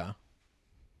 Yeah.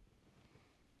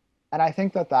 And I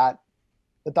think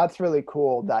that's really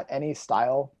cool that any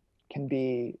style can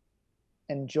be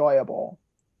enjoyable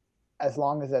as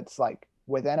long as it's like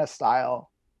within a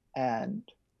style and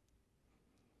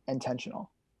intentional.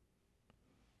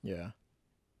 Yeah.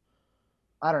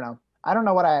 I don't know. I don't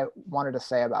know what I wanted to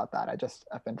say about that.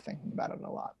 I've been thinking about it a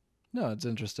lot. No, it's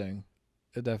interesting.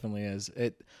 It definitely is.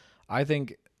 I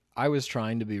think I was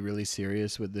trying to be really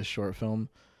serious with this short film,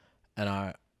 and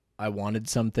I wanted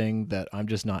something that I'm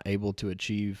just not able to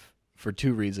achieve for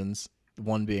two reasons.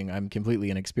 One being I'm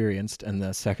completely inexperienced, and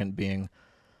the second being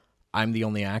I'm the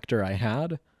only actor I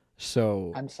had.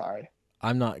 So I'm sorry.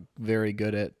 I'm not very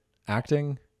good at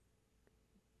acting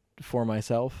for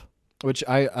myself, which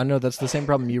I know that's the same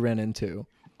problem you ran into.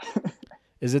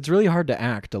 Is it's really hard to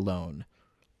act alone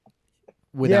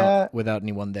Yeah, without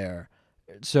anyone there.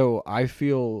 So I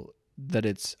feel that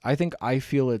I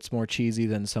feel it's more cheesy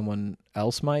than someone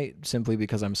else might simply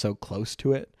because I'm so close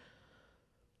to it.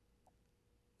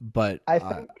 But I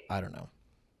think I don't know.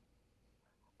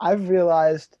 I've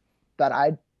realized that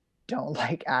I don't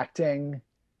like acting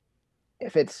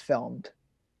if it's filmed.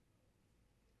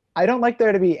 I don't like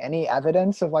there to be any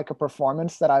evidence of like a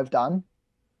performance that I've done,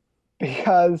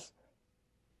 because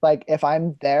like if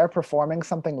I'm there performing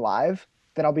something live,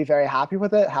 then I'll be very happy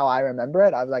with it, how I remember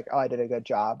it. I'm like, oh, I did a good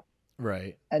job.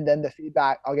 Right. And then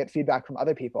I'll get feedback from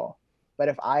other people. But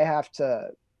if I have to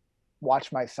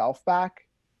watch myself back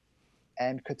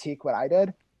and critique what I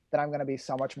did, then I'm going to be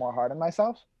so much more hard on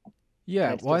myself.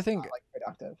 Yeah. It's Well, I just think not, like,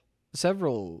 productive.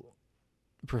 several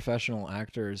professional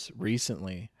actors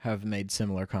recently have made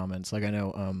similar comments. Like I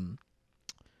know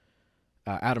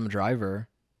Adam Driver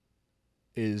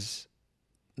is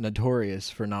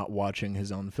notorious for not watching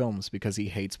his own films because he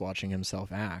hates watching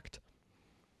himself act.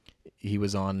 He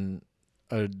was on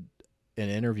an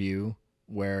interview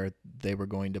where they were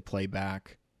going to play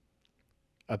back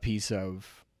a piece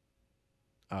of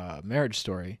Marriage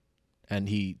Story, and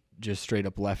he just straight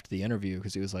up left the interview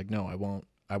because he was like, "No, I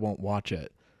won't watch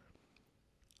it.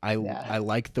 I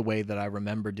like the way that I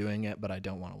remember doing it, but I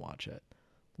don't want to watch it."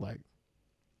 Like,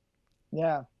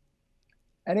 Yeah.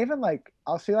 And even like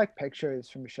I'll see like pictures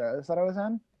from shows that I was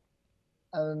in,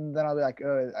 and then I'll be like,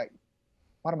 oh,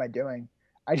 what am I doing?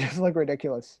 I just look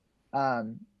ridiculous. I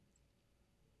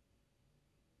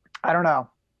don't know,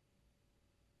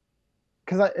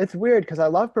 because it's weird because I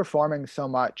love performing so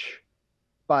much,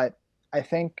 but I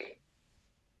think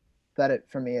that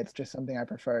for me it's just something I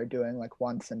prefer doing like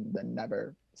once and then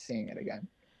never seeing it again.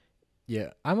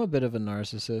 yeah, I'm a bit of a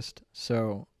narcissist,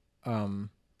 so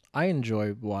I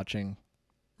enjoy watching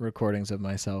recordings of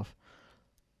myself,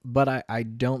 but I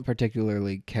don't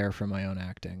particularly care for my own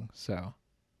acting. So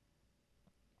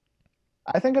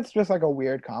I think it's just like a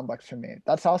weird complex for me.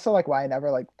 That's also like why I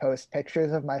never like post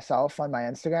pictures of myself on my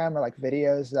Instagram or like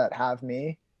videos that have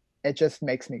me. It just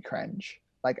makes me cringe.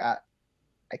 Like I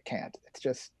can't. It's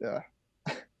just yeah,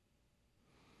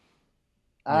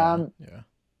 um yeah.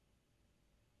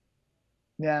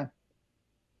 yeah.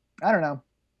 I don't know.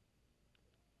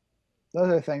 Those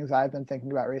are things I've been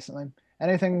thinking about recently.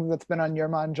 Anything that's been on your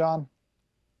mind, John?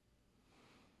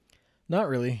 Not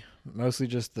really. Mostly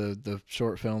just the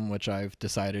short film, which I've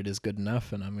decided is good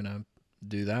enough, and I'm gonna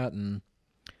do that. And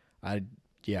I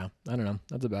yeah, I don't know.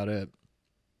 That's about it.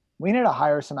 We need to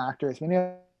hire some actors. We need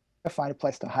to find a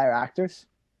place to hire actors,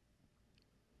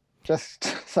 just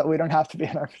so we don't have to be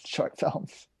in our short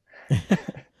films.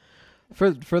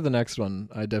 For the next one,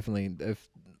 I definitely, if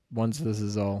once this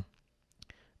is all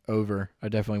over, I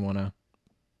definitely want to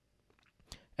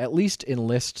at least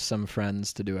enlist some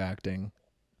friends to do acting,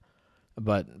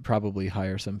 but probably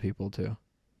hire some people too.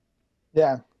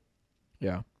 Yeah,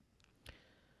 Yeah.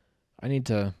 I need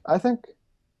to I think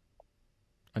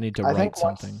write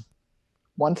something.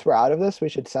 once we're out of this, we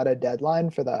should set a deadline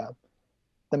for the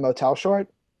motel short,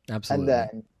 and Absolutely.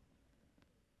 then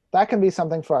that can be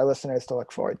something for our listeners to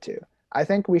look forward to. I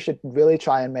think we should really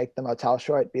try and make the motel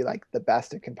short be like the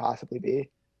best it can possibly be.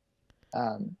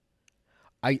 Um,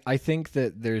 I think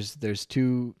that there's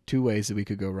two ways that we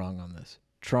could go wrong on this.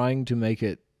 Trying to make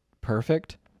it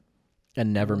perfect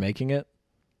and never Mhm. making it,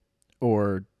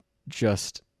 or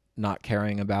just not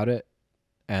caring about it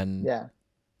and yeah,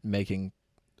 making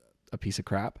a piece of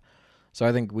crap. So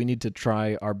I think we need to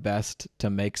try our best to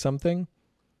make something,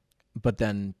 but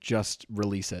then just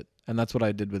release it. And that's what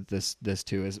I did with this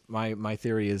too. Is my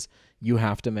theory is you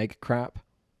have to make crap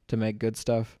to make good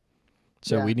stuff.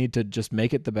 So Yeah. we need to just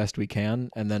make it the best we can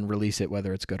and then release it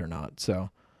whether it's good or not. So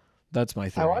that's my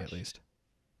theory at least.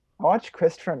 I watched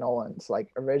Christopher Nolan's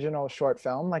like original short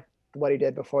film, like what he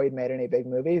did before he'd made any big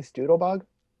movies, Doodlebug.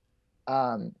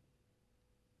 Um,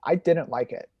 I didn't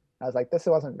like it. I was like, this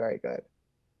wasn't very good.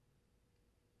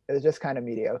 It was just kind of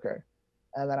mediocre.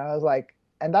 And then I was like,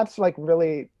 and that's like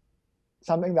really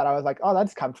something that I was like, oh,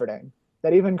 that's comforting.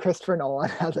 That even Christopher Nolan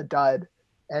has a dud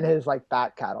in his like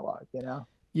back catalog, you know?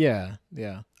 Yeah,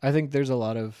 yeah. I think there's a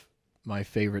lot of my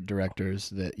favorite directors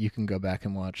that you can go back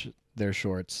and watch their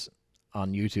shorts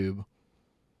on YouTube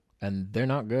and they're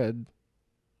not good.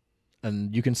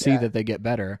 And you can see Yeah. that they get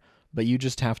better, but you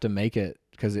just have to make it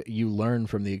because you learn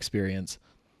from the experience.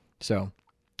 So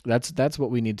that's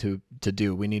what we need to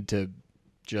do. We need to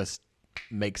just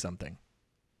make something.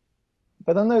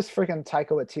 But then there's freaking Taika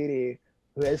Waititi,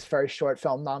 who his first short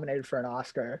film nominated for an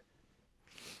Oscar.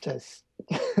 Just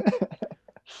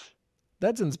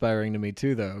That's inspiring to me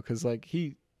too, though, because like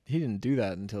he didn't do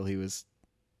that until he was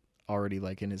already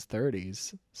like in his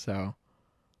 30s. So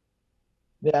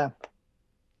yeah.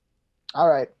 All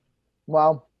right.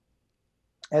 Well,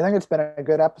 I think it's been a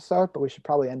good episode, but we should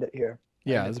probably end it here.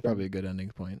 yeah, And this it's is probably a good ending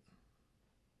point.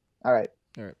 All right.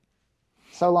 All right.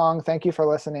 So long. Thank you for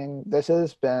listening. This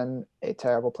has been a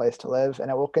terrible place to live,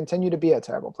 and it will continue to be a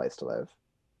terrible place to live.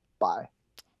 Bye.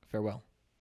 Farewell.